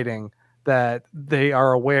show writing, that they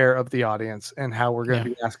are aware of the audience and how we're going to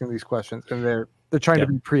be asking these questions, and they're trying to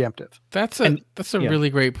be preemptive. That's a really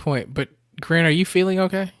great point. But Grant, are you feeling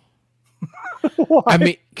okay? I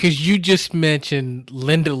mean, because you just mentioned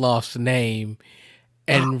Lindelof's name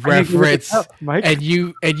and reference, and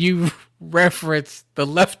you reference The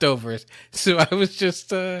Leftovers. So I was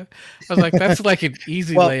just, I was like, that's like an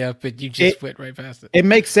easy layup, and you just went right past it. It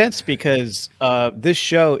makes sense because this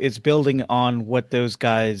show is building on what those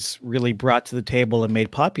guys really brought to the table and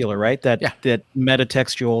made popular, right? That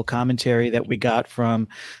metatextual commentary that we got from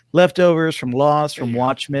Leftovers, from Lost, from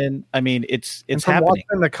Watchmen. I mean, it's happening.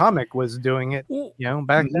 Watchmen, the comic was doing it,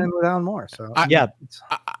 back then with Alan Moore. So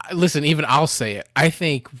listen, even I'll say it. I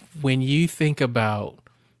think when you think about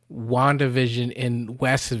WandaVision in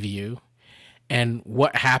Westview and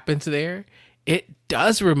what happens there, it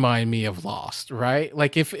does remind me of Lost, right?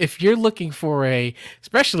 Like if you're looking for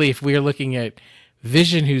especially if we're looking at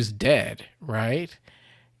Vision who's dead, right?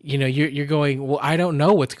 You know, you're going, well, I don't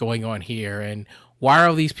know what's going on here, and why are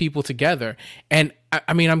all these people together? And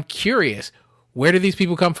I mean, I'm curious, where do these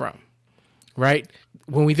people come from, right?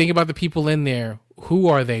 When we think about the people in there, who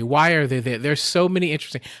are they? Why are they there? There's so many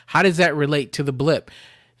interesting. How does that relate to the blip?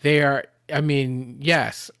 They are, I mean,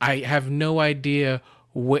 yes, I have no idea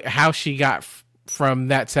how she got from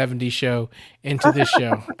that 70s show into this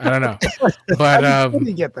show. I don't know. But how did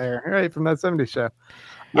you get there, right, from that 70s show?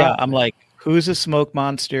 Yeah, I'm like, who's a smoke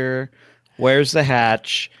monster? Where's the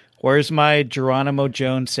hatch? Where's my Geronimo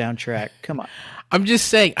Jones soundtrack? Come on. I'm just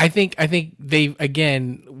saying, I think they,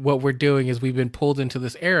 again, what we're doing is we've been pulled into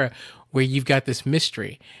this era where you've got this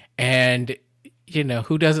mystery. And, you know,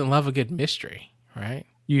 who doesn't love a good mystery, right?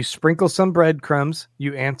 You sprinkle some breadcrumbs,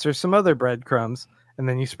 you answer some other breadcrumbs, and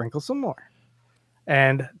then you sprinkle some more.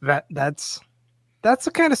 And that's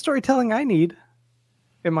the kind of storytelling I need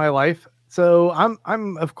in my life. So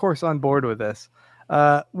I'm of course on board with this.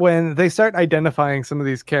 When they start identifying some of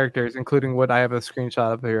these characters, including what I have a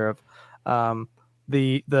screenshot of here of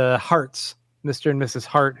the Harts, Mr. and Mrs.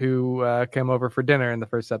 Hart, who came over for dinner in the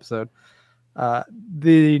first episode.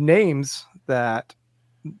 The names that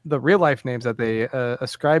the real life names that they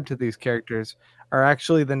ascribe to these characters are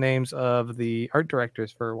actually the names of the art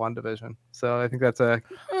directors for WandaVision. So I think that's a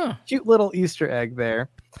cute little Easter egg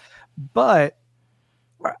there. But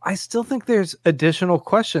I still think there's additional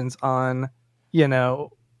questions on,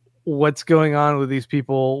 what's going on with these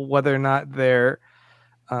people, whether or not they're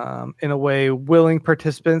in a way willing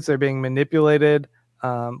participants, they're being manipulated.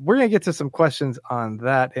 We're going to get to some questions on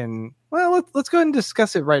that. Let's go ahead and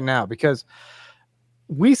discuss it right now, because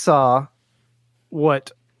we saw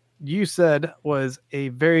what you said was a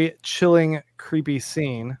very chilling, creepy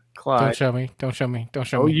scene. Clyde. Don't show me. Don't show me. Don't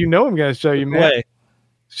show me. You know I'm going to show you, man.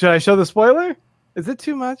 Should I show the spoiler? Is it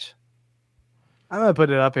too much? I'm going to put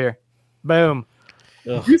it up here. Boom.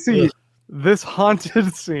 You see this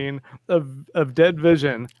haunted scene of dead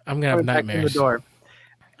Vision. I'm going to have nightmares. The door.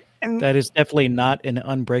 And that is definitely not an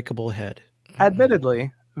unbreakable head.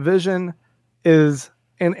 Admittedly, Vision is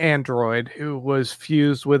an android who was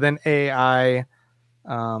fused with an AI.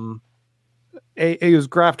 He was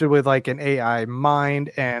grafted with like an AI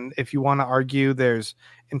mind, and if you want to argue, there's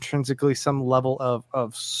intrinsically some level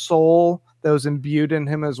of soul that was imbued in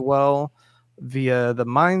him as well via the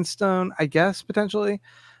Mind Stone, I guess, potentially.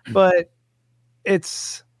 But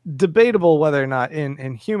it's debatable whether or not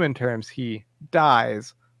in human terms he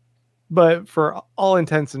dies. But for all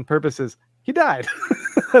intents and purposes, he died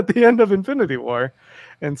at the end of Infinity War.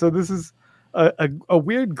 And so this is a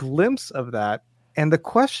weird glimpse of that. And the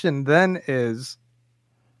question then is,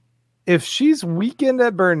 if she's weakened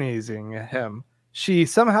at Bernizing him, she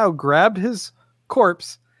somehow grabbed his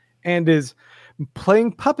corpse and is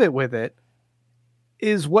playing puppet with it,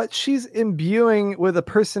 is what she's imbuing with a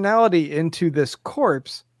personality into this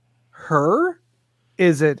corpse her?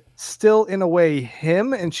 Is it still in a way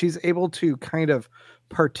him, and she's able to kind of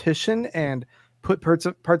partition and put parts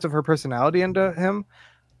of her personality into him?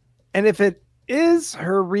 And if it is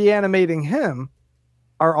her reanimating him,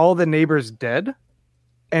 are all the neighbors dead?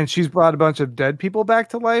 And she's brought a bunch of dead people back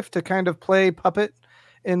to life to kind of play puppet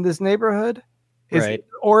in this neighborhood?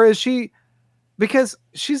 Or is she... Because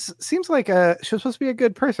she seems like she was supposed to be a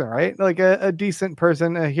good person, right? Like a decent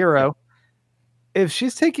person, a hero. If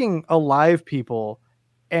she's taking alive people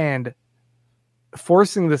and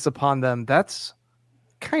forcing this upon them, that's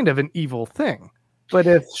kind of an evil thing. But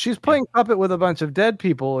if she's playing puppet with a bunch of dead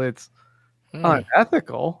people, it's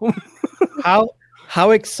unethical.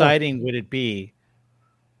 How exciting would it be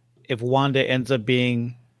if Wanda ends up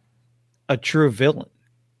being a true villain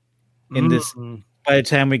in this? By the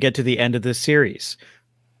time we get to the end of this series,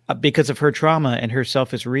 because of her trauma and her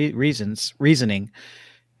selfish reasoning,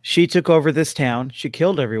 she took over this town, she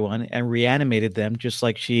killed everyone and reanimated them, just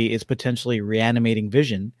like she is potentially reanimating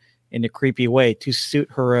Vision in a creepy way to suit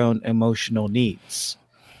her own emotional needs.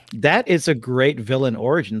 That is a great villain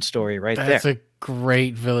origin story there. That's a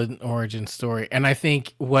great villain origin story. And I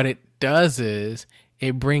think what it does is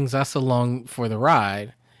it brings us along for the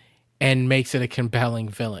ride and makes it a compelling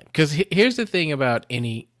villain. Because here's the thing about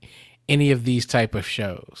any of these type of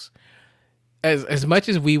shows. As much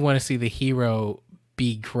as we want to see the hero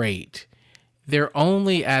be great, they're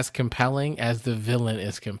only as compelling as the villain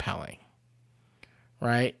is compelling.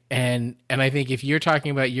 Right? And I think if you're talking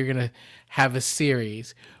about you're going to have a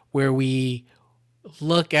series where we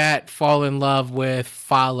look at, fall in love with,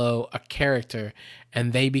 follow a character,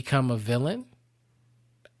 and they become a villain,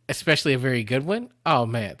 especially a very good one, oh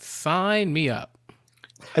man, sign me up.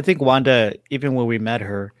 I think Wanda, even when we met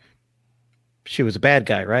her, she was a bad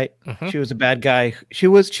guy, right? Mm-hmm. She was a bad guy.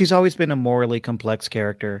 She's always been a morally complex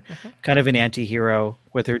character, kind of an anti-hero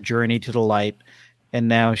with her journey to the light. And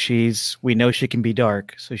now we know she can be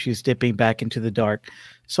dark, so she's dipping back into the dark.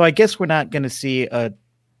 So I guess we're not going to see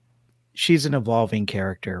she's an evolving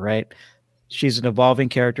character, right? She's an evolving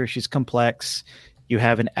character. She's complex. You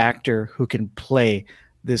have an actor who can play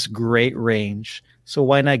this great range. So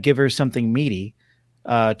why not give her something meaty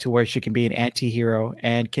to where she can be an anti-hero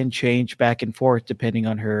and can change back and forth depending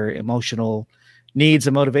on her emotional needs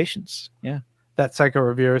and motivations. Yeah. That Psycho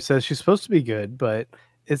reviewer says she's supposed to be good, but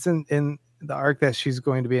isn't in the arc that she's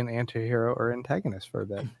going to be an anti-hero or antagonist for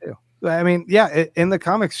that too. I mean, yeah, in the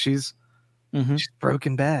comics, she's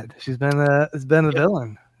broken bad. She's been a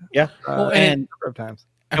villain. Yeah. And a number of times.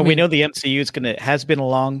 And we know the MCU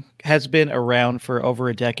has been around for over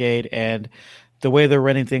a decade, and the way they're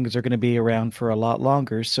running things are going to be around for a lot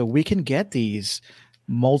longer. So we can get these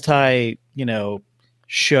multi,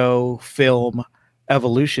 show film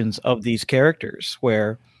evolutions of these characters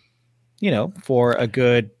where, for a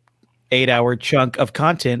good 8-hour chunk of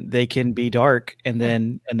content, they can be dark, and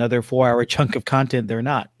then another 4-hour chunk of content, they're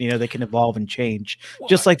not. They can evolve and change,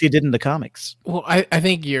 just like they did in the comics. Well, I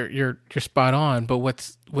think you're spot on. But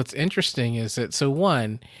what's interesting is that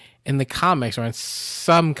one, in the comics, or in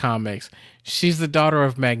some comics, she's the daughter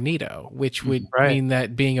of Magneto, which would mean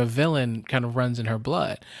that being a villain kind of runs in her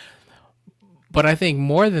blood. But I think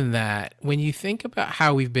more than that, when you think about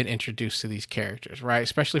how we've been introduced to these characters, right,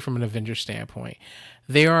 especially from an Avengers standpoint,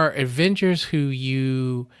 they are Avengers who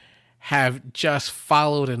you have just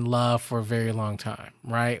followed and loved for a very long time,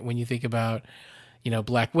 right? When you think about,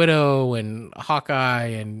 Black Widow and Hawkeye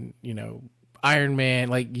and, Iron Man,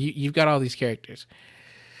 like you've got all these characters.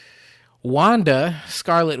 Wanda,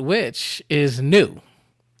 Scarlet Witch, is new.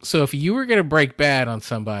 So if you were going to break bad on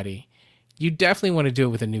somebody, you definitely want to do it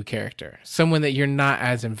with a new character, someone that you're not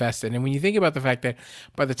as invested. And when you think about the fact that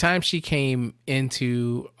by the time she came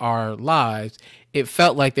into our lives, it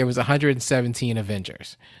felt like there was 117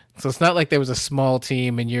 Avengers. So it's not like there was a small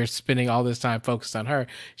team and you're spending all this time focused on her.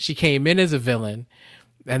 She came in as a villain,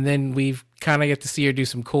 and then we've kind of get to see her do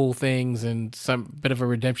some cool things and some bit of a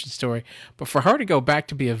redemption story. But for her to go back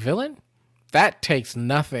to be a villain, that takes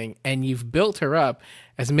nothing. And you've built her up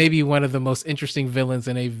as maybe one of the most interesting villains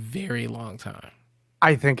in a very long time.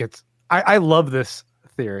 I think I love this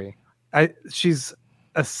theory. She's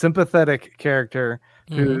a sympathetic character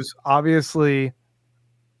who's obviously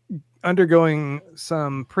undergoing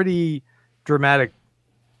some pretty dramatic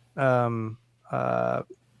trauma,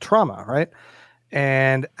 right?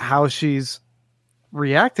 And how she's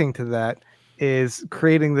reacting to that is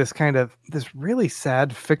creating this really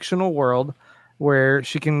sad fictional world where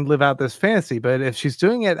she can live out this fantasy. But if she's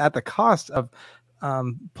doing it at the cost of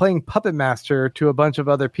playing puppet master to a bunch of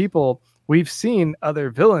other people, we've seen other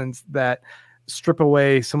villains that strip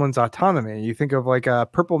away someone's autonomy. You think of like a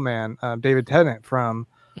Purple Man, David Tennant from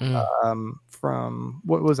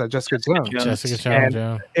what was that? Jessica Jones. Jessica Jones,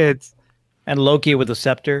 yeah. And Loki with the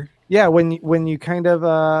scepter. Yeah, when you kind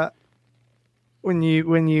of when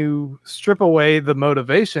you strip away the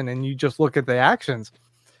motivation and you just look at the actions,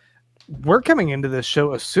 we're coming into this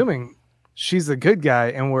show assuming she's a good guy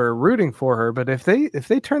and we're rooting for her. But if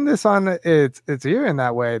they turn this on its ear in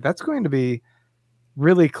that way, that's going to be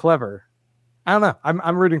really clever. I don't know.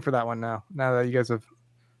 I'm rooting for that one now that you guys have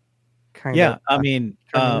kind of I mean,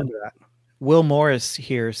 Will Morris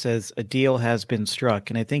here says a deal has been struck,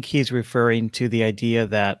 and I think he's referring to the idea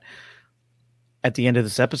that at the end of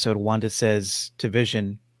this episode, Wanda says to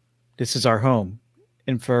Vision, "This is our home,"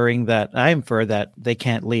 I infer that they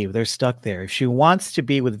can't leave. They're stuck there. If she wants to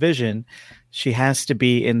be with Vision, she has to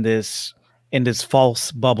be in this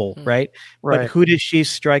false bubble, right? But who does she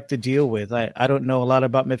strike the deal with? I don't know a lot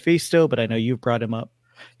about Mephisto, but I know you've brought him up.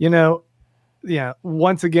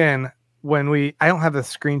 Once again, I don't have a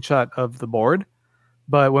screenshot of the board,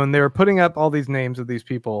 but when they were putting up all these names of these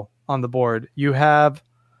people on the board, you have,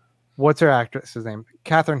 what's her actress's name?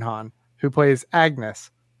 Catherine Hahn, who plays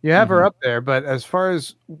Agnes. You have her up there, but as far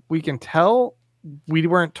as we can tell, we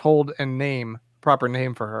weren't told a proper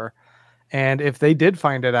name for her. And if they did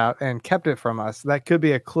find it out and kept it from us, that could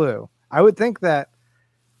be a clue. I would think that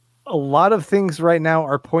a lot of things right now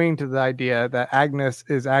are pointing to the idea that Agnes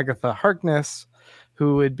is Agatha Harkness,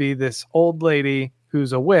 who would be this old lady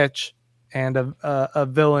who's a witch and a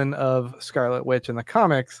villain of Scarlet Witch in the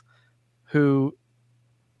comics, who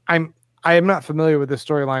I am not familiar with this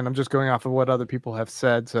storyline. I'm just going off of what other people have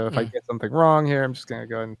said. So if I get something wrong here, I'm just going to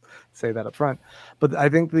go and say that up front. But I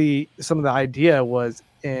think some of the idea was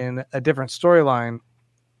in a different storyline,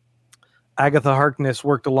 Agatha Harkness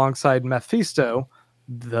worked alongside Mephisto,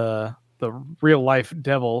 the real life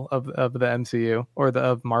devil of the MCU or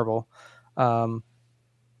of Marvel,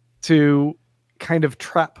 to kind of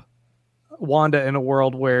trap Wanda in a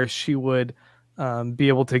world where she would be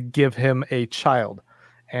able to give him a child.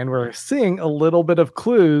 And we're seeing a little bit of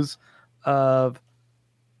clues of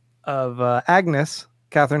Agnes,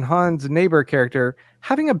 Catherine Hahn's neighbor character,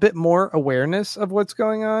 having a bit more awareness of what's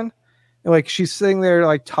going on. And like she's sitting there,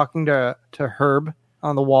 like talking to Herb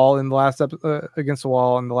on the wall in the last against the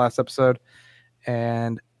wall in the last episode,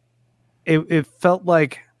 and it felt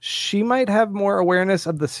like she might have more awareness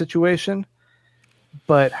of the situation.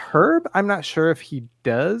 But Herb, I'm not sure if he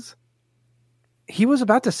does. He was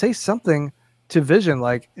about to say something to Vision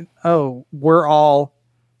like, "Oh, we're all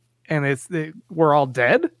and we're all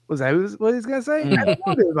dead. Was that what he's gonna say? I don't know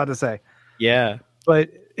what he was about to say. Yeah, But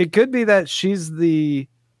it could be that she's the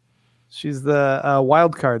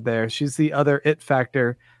wild card there. She's the other it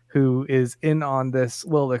factor who is in on this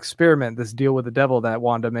little experiment, this deal with the devil that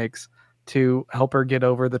Wanda makes to help her get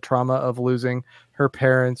over the trauma of losing her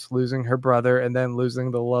parents, losing her brother, and then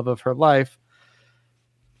losing the love of her life,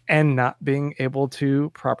 and not being able to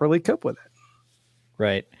properly cope with it.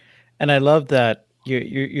 right. And I love that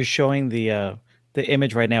you're showing the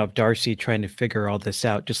image right now of Darcy trying to figure all this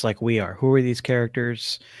out, just like we are. Who are these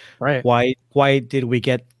characters? Right. Why did we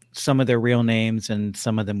get some of their real names and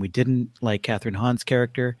some of them we didn't, like Catherine Hahn's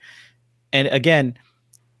character? And again,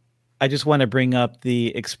 I just want to bring up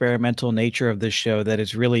the experimental nature of this show that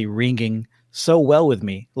is really ringing so well with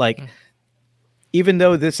me. Like, even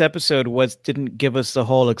though this episode didn't give us the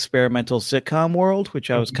whole experimental sitcom world, which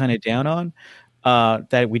I was kind of down on,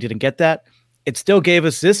 that we didn't get that, it still gave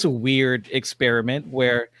us this weird experiment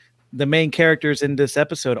where the main characters in this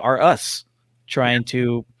episode are us trying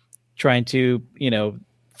to,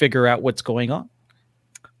 figure out what's going on.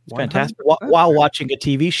 It's fantastic. While watching a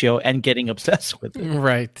TV show and getting obsessed with it.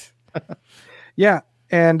 Right. Yeah.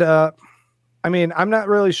 And I mean, I'm not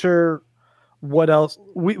really sure what else.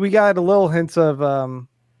 We got a little hints of I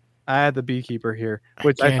had the beekeeper here,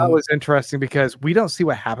 which I thought was interesting because we don't see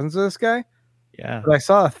what happens to this guy. Yeah. But I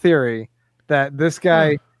saw a theory that this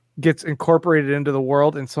guy gets incorporated into the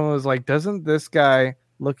world, and someone was like, doesn't this guy,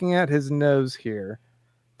 looking at his nose here,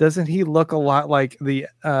 doesn't he look a lot like the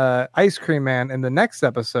ice cream man in the next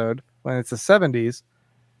episode when it's the 70s?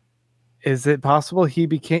 Is it possible he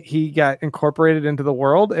got incorporated into the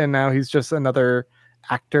world and now he's just another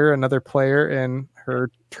actor, another player in her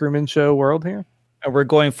Truman Show world here? And we're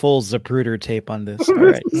going full Zapruder tape on this. All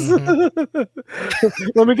right.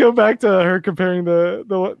 Let me go back to her comparing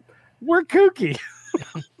the we're kooky.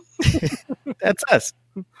 That's us.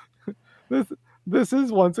 This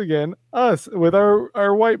is once again us with our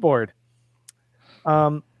whiteboard.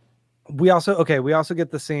 We also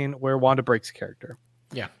get the scene where Wanda breaks character.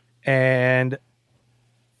 Yeah. And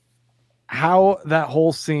how that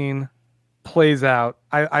whole scene plays out.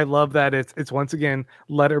 I love that it's once again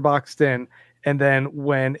letterboxed in, and then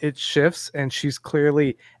when it shifts and she's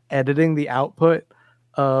clearly editing the output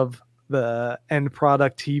of the end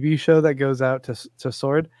product TV show that goes out to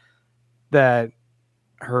Sword, that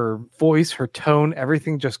her voice, her tone,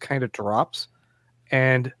 everything just kind of drops.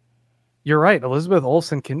 And you're right, Elizabeth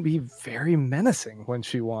Olsen can be very menacing when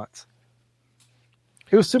she wants.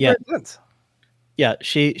 It was super intense. Yeah,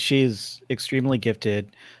 she's extremely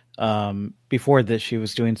gifted. Before this, she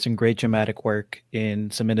was doing some great dramatic work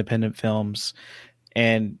in some independent films.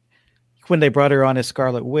 And when they brought her on as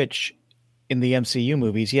Scarlet Witch in the MCU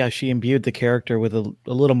movies, she imbued the character with a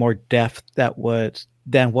little more depth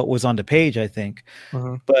than what was on the page, I think.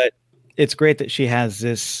 Mm-hmm. But it's great that she has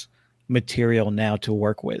this material now to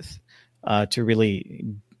work with, to really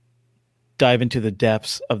dive into the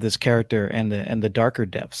depths of this character and the darker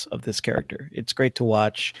depths of this character. It's great to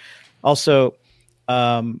watch. Also,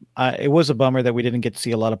 it was a bummer that we didn't get to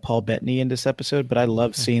see a lot of Paul Bettany in this episode, but I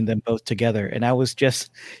love seeing them both together. And I was just,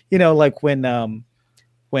 like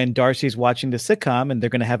when Darcy's watching the sitcom and they're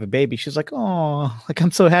going to have a baby, she's like, oh, like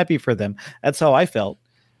I'm so happy for them. That's how I felt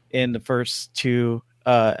in the first two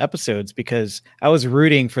episodes, because I was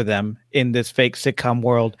rooting for them in this fake sitcom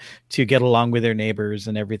world to get along with their neighbors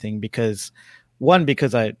and everything, because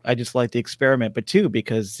I just like the experiment, but two,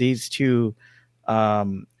 because these two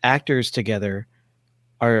actors together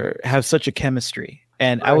have such a chemistry.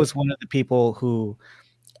 And right. I was one of the people who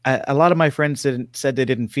a lot of my friends said they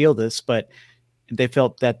didn't feel this, but they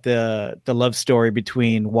felt that the love story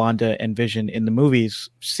between Wanda and Vision in the movies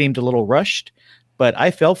seemed a little rushed, but I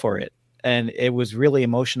fell for it. And it was really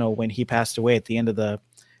emotional when he passed away at the end of the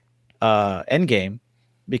Endgame,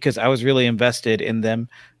 because I was really invested in them,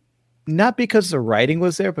 not because the writing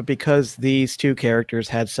was there, but because these two actors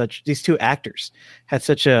had such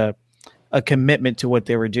a commitment to what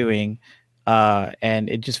they were doing, and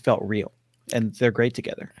it just felt real. And they're great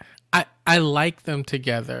together. I like them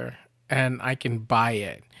together, and I can buy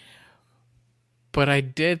it. But I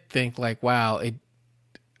did think, like, wow,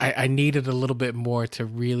 I needed a little bit more to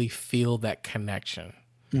really feel that connection.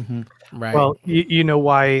 Mm-hmm. Right. Well, you know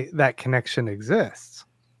why that connection exists.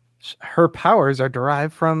 Her powers are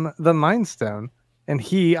derived from the Mind Stone, and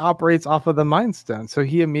he operates off of the Mind Stone. So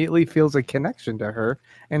he immediately feels a connection to her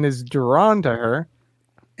and is drawn to her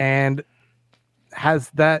and has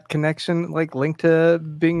that connection like linked to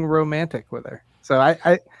being romantic with her. So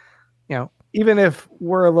I even if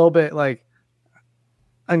we're a little bit like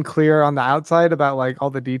unclear on the outside about like all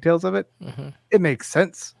the details of it, mm-hmm. it makes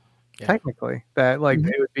sense. Yeah. technically, that like Mhm.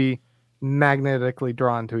 they would be magnetically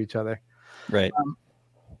drawn to each other. Right.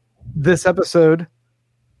 This episode,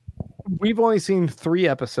 we've only seen 3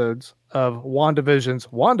 episodes of WandaVision's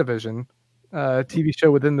WandaVision TV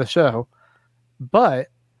show within the show. But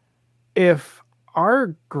if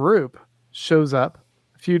our group shows up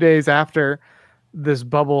a few days after this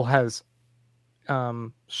bubble has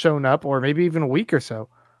shown up, or maybe even a week or so,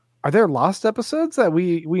 are there lost episodes that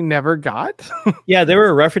we never got? Yeah, there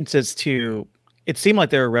were references to. It seemed like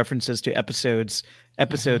there were references to episodes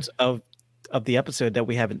of the episode that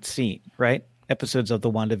we haven't seen. Right, episodes of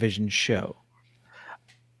the WandaVision show.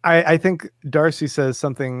 I think Darcy says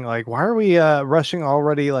something like, why are we rushing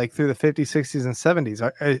already like through the 50s, 60s, and 70s?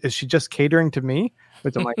 Is she just catering to me?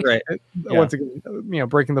 Which I'm like, Right. once again,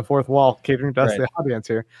 breaking the fourth wall, catering to us, Right. the audience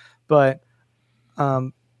here. But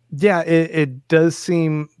yeah, it does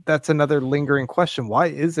seem that's another lingering question. Why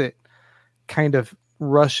is it kind of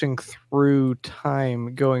rushing through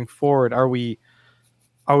time going forward? Are we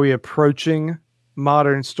approaching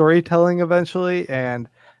modern storytelling eventually? And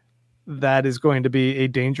that is going to be a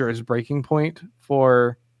dangerous breaking point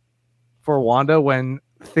for Wanda when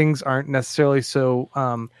things aren't necessarily so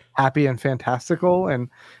happy and fantastical and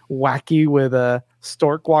wacky with a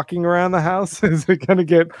stork walking around the house. Is it going to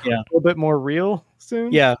get a little bit more real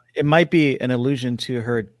soon? Yeah, it might be an allusion to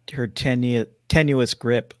her tenuous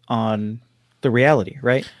grip on the reality,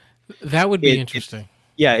 right? That would be interesting.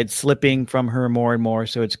 It's slipping from her more and more,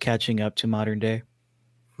 so it's catching up to modern day.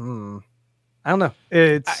 I don't know.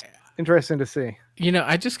 It's interesting to see.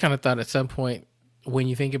 I just kind of thought at some point, when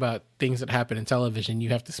you think about things that happen in television, you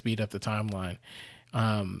have to speed up the timeline.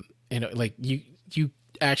 Like you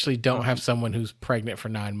actually don't have someone who's pregnant for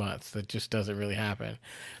 9 months. That just doesn't really happen.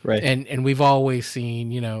 Right. And we've always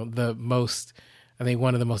seen, I think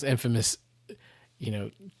one of the most infamous,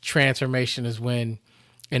 transformation is when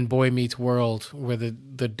in Boy Meets World, where the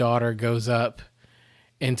daughter goes up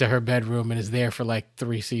into her bedroom and is there for like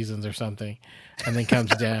 3 seasons or something, and then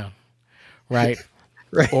comes down. Right.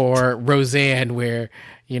 Right. Or Roseanne, where,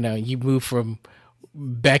 you move from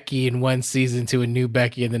Becky in one season to a new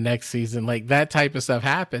Becky in the next season. Like that type of stuff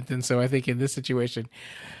happens. And so I think in this situation,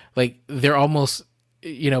 like they're almost,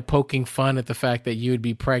 poking fun at the fact that you would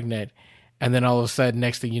be pregnant. And then all of a sudden,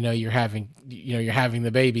 next thing you know, you're having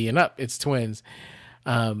the baby and it's twins.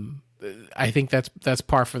 I think that's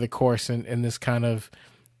par for the course in this kind of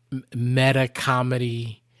meta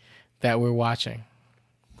comedy that we're watching.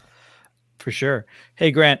 For sure. Hey,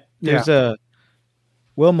 Grant, there's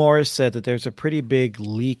Will Morris said that there's a pretty big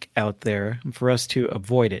leak out there for us to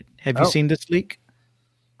avoid it. Have you seen this leak?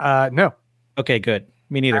 No. Okay, good.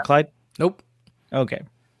 Me neither. Clyde? Nope. Okay.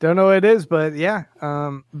 Don't know what it is, but yeah,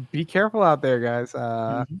 be careful out there, guys.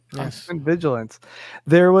 Constant vigilance.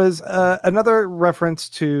 There was another reference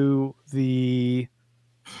to the,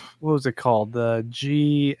 what was it called? The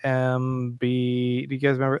GMB. Do you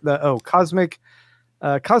guys remember?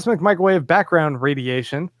 Cosmic microwave background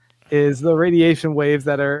radiation is the radiation waves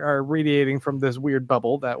that are radiating from this weird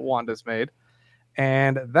bubble that Wanda's made.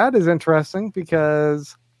 And that is interesting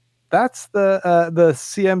because that's the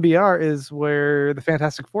CMBR is where the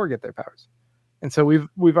Fantastic Four get their powers. And so we've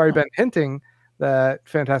already been hinting that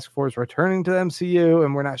Fantastic Four is returning to the MCU,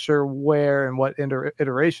 and we're not sure where and what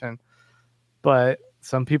iteration. But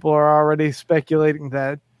some people are already speculating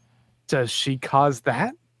that, does she cause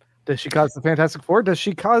that? Does she cause the Fantastic Four? Does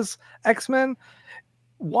she cause X-Men?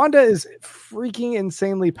 Wanda is freaking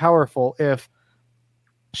insanely powerful if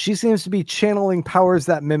she seems to be channeling powers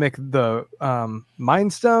that mimic the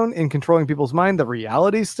Mind Stone in controlling people's mind, the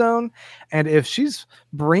Reality Stone. And if she's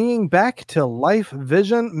bringing back to life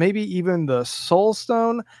Vision, maybe even the Soul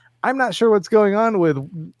Stone, I'm not sure what's going on with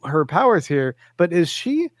her powers here, but is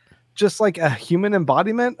she just like a human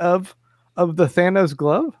embodiment of the Thanos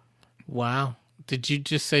glove? Wow. Did you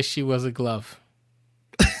just say she was a glove?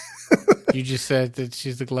 You just said that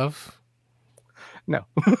she's a glove? No.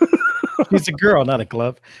 She's a girl, not a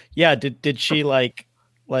glove. Yeah, did she like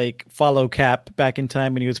follow Cap back in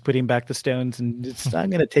time when he was putting back the stones and I'm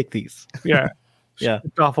going to take these. Yeah. Yeah.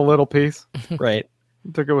 Took off a little piece. Right.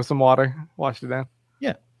 Took it with some water, washed it down.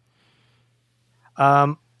 Yeah.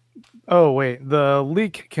 Oh wait, the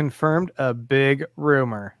leak confirmed a big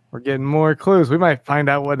rumor. We're getting more clues. We might find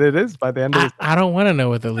out what it is by the end of this. I don't want to know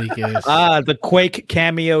what the leak is. The Quake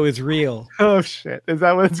cameo is real. Oh shit. Is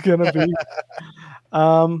that what it's gonna be?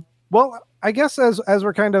 Well, I guess as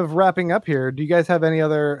we're kind of wrapping up here, do you guys have any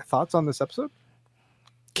other thoughts on this episode?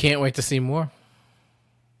 Can't wait to see more.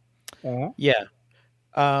 Yeah.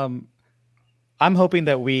 I'm hoping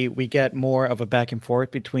that we get more of a back and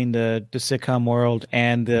forth between the sitcom world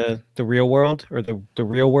and the real world, or the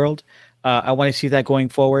real world. I want to see that going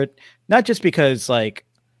forward, not just because like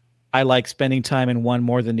I like spending time in one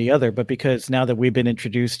more than the other, but because now that we've been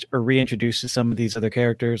introduced or reintroduced to some of these other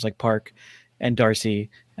characters like Park and Darcy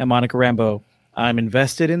and Monica Rambeau, I'm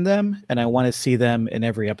invested in them and I want to see them in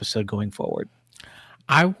every episode going forward.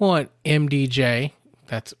 I want MDJ,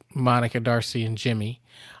 that's Monica, Darcy, and Jimmy.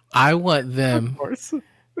 I want them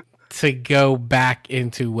to go back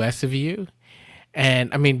into Westview.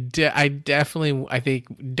 And I mean, I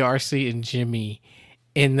think Darcy and Jimmy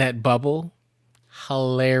in that bubble,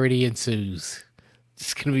 hilarity ensues.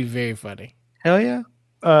 It's going to be very funny. Hell yeah.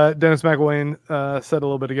 Dennis McElwain said a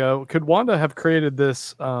little bit ago, could Wanda have created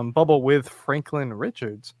this bubble with Franklin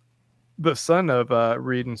Richards, the son of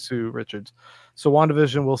Reed and Sue Richards? So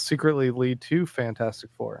WandaVision will secretly lead to Fantastic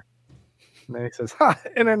Four. And then he says,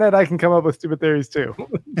 internet, I can come up with stupid theories too.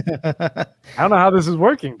 I don't know how this is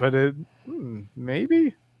working, but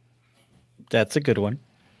maybe. That's a good one.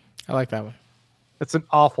 I like that one. It's an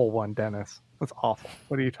awful one, Dennis. That's awful.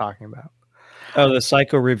 What are you talking about? Oh, the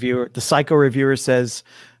Psycho reviewer says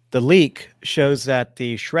the leak shows that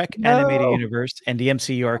the Shrek animated universe and the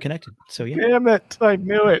MCU are connected. So yeah. Damn it. I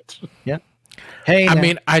knew it. Yeah. Hey, I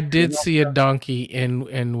mean, I did see a donkey in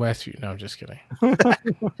Westview. No, I'm just kidding.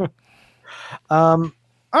 All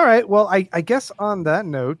right. Well, I guess on that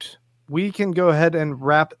note, we can go ahead and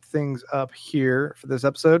wrap things up here for this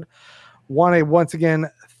episode. Want to once again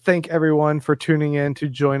thank everyone for tuning in to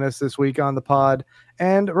join us this week on the pod,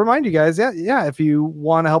 and remind you guys, if you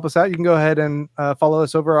want to help us out, you can go ahead and follow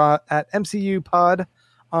us over at MCU Pod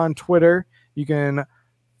on Twitter. You can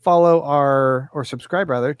follow or subscribe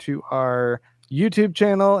rather to our YouTube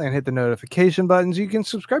channel and hit the notification buttons. You can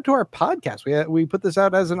subscribe to our podcast. We put this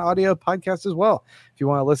out as an audio podcast as well. If you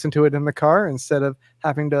want to listen to it in the car instead of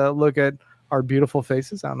having to look at our beautiful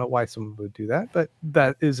faces. I don't know why someone would do that, but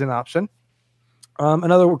that is an option.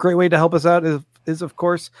 Another great way to help us out is of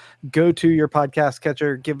course, go to your podcast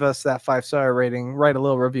catcher, give us that 5-star rating, write a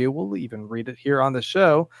little review. We'll even read it here on the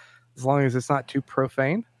show, as long as it's not too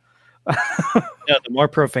profane. Yeah, the more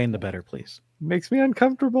profane, the better, please. Makes me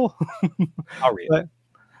uncomfortable. I'll read it.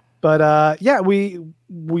 But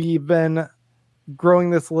we've been growing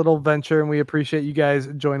this little venture, and we appreciate you guys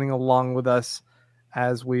joining along with us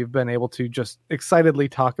as we've been able to just excitedly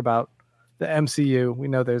talk about the MCU. We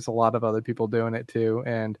know there's a lot of other people doing it too,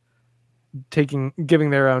 and giving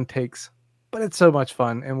their own takes, but it's so much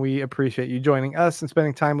fun, and we appreciate you joining us and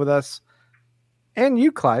spending time with us. And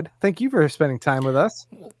you, Clyde, thank you for spending time with us.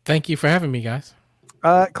 Thank you for having me, guys.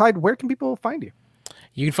 Clyde, where can people find you?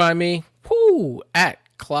 You can find me at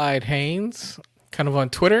Clyde Haynes, kind of on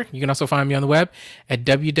Twitter. You can also find me on the web at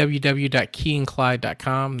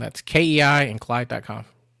www.keyandclyde.com. That's KEI and Clyde.com.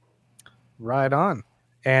 Right on.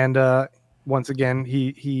 And once again,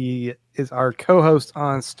 he is our co-host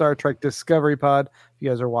on Star Trek Discovery Pod. If you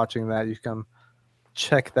guys are watching that, you can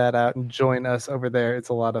check that out and join us over there. It's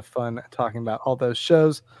a lot of fun talking about all those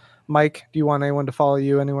shows. Mike, do you want anyone to follow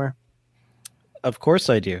you anywhere? Of course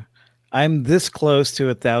I do. I'm this close to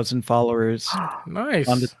 1,000 followers. Nice.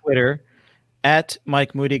 On the Twitter at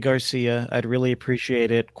Mike Moody Garcia. I'd really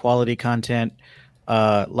appreciate it. Quality content.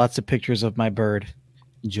 Lots of pictures of my bird.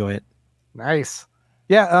 Enjoy it. Nice.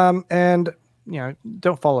 Yeah. And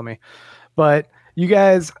don't follow me, but you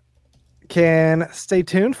guys can stay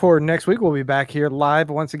tuned for next week. We'll be back here live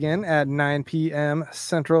once again at 9 p.m.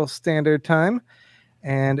 Central Standard Time.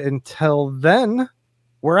 And until then,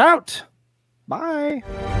 we're out. Bye.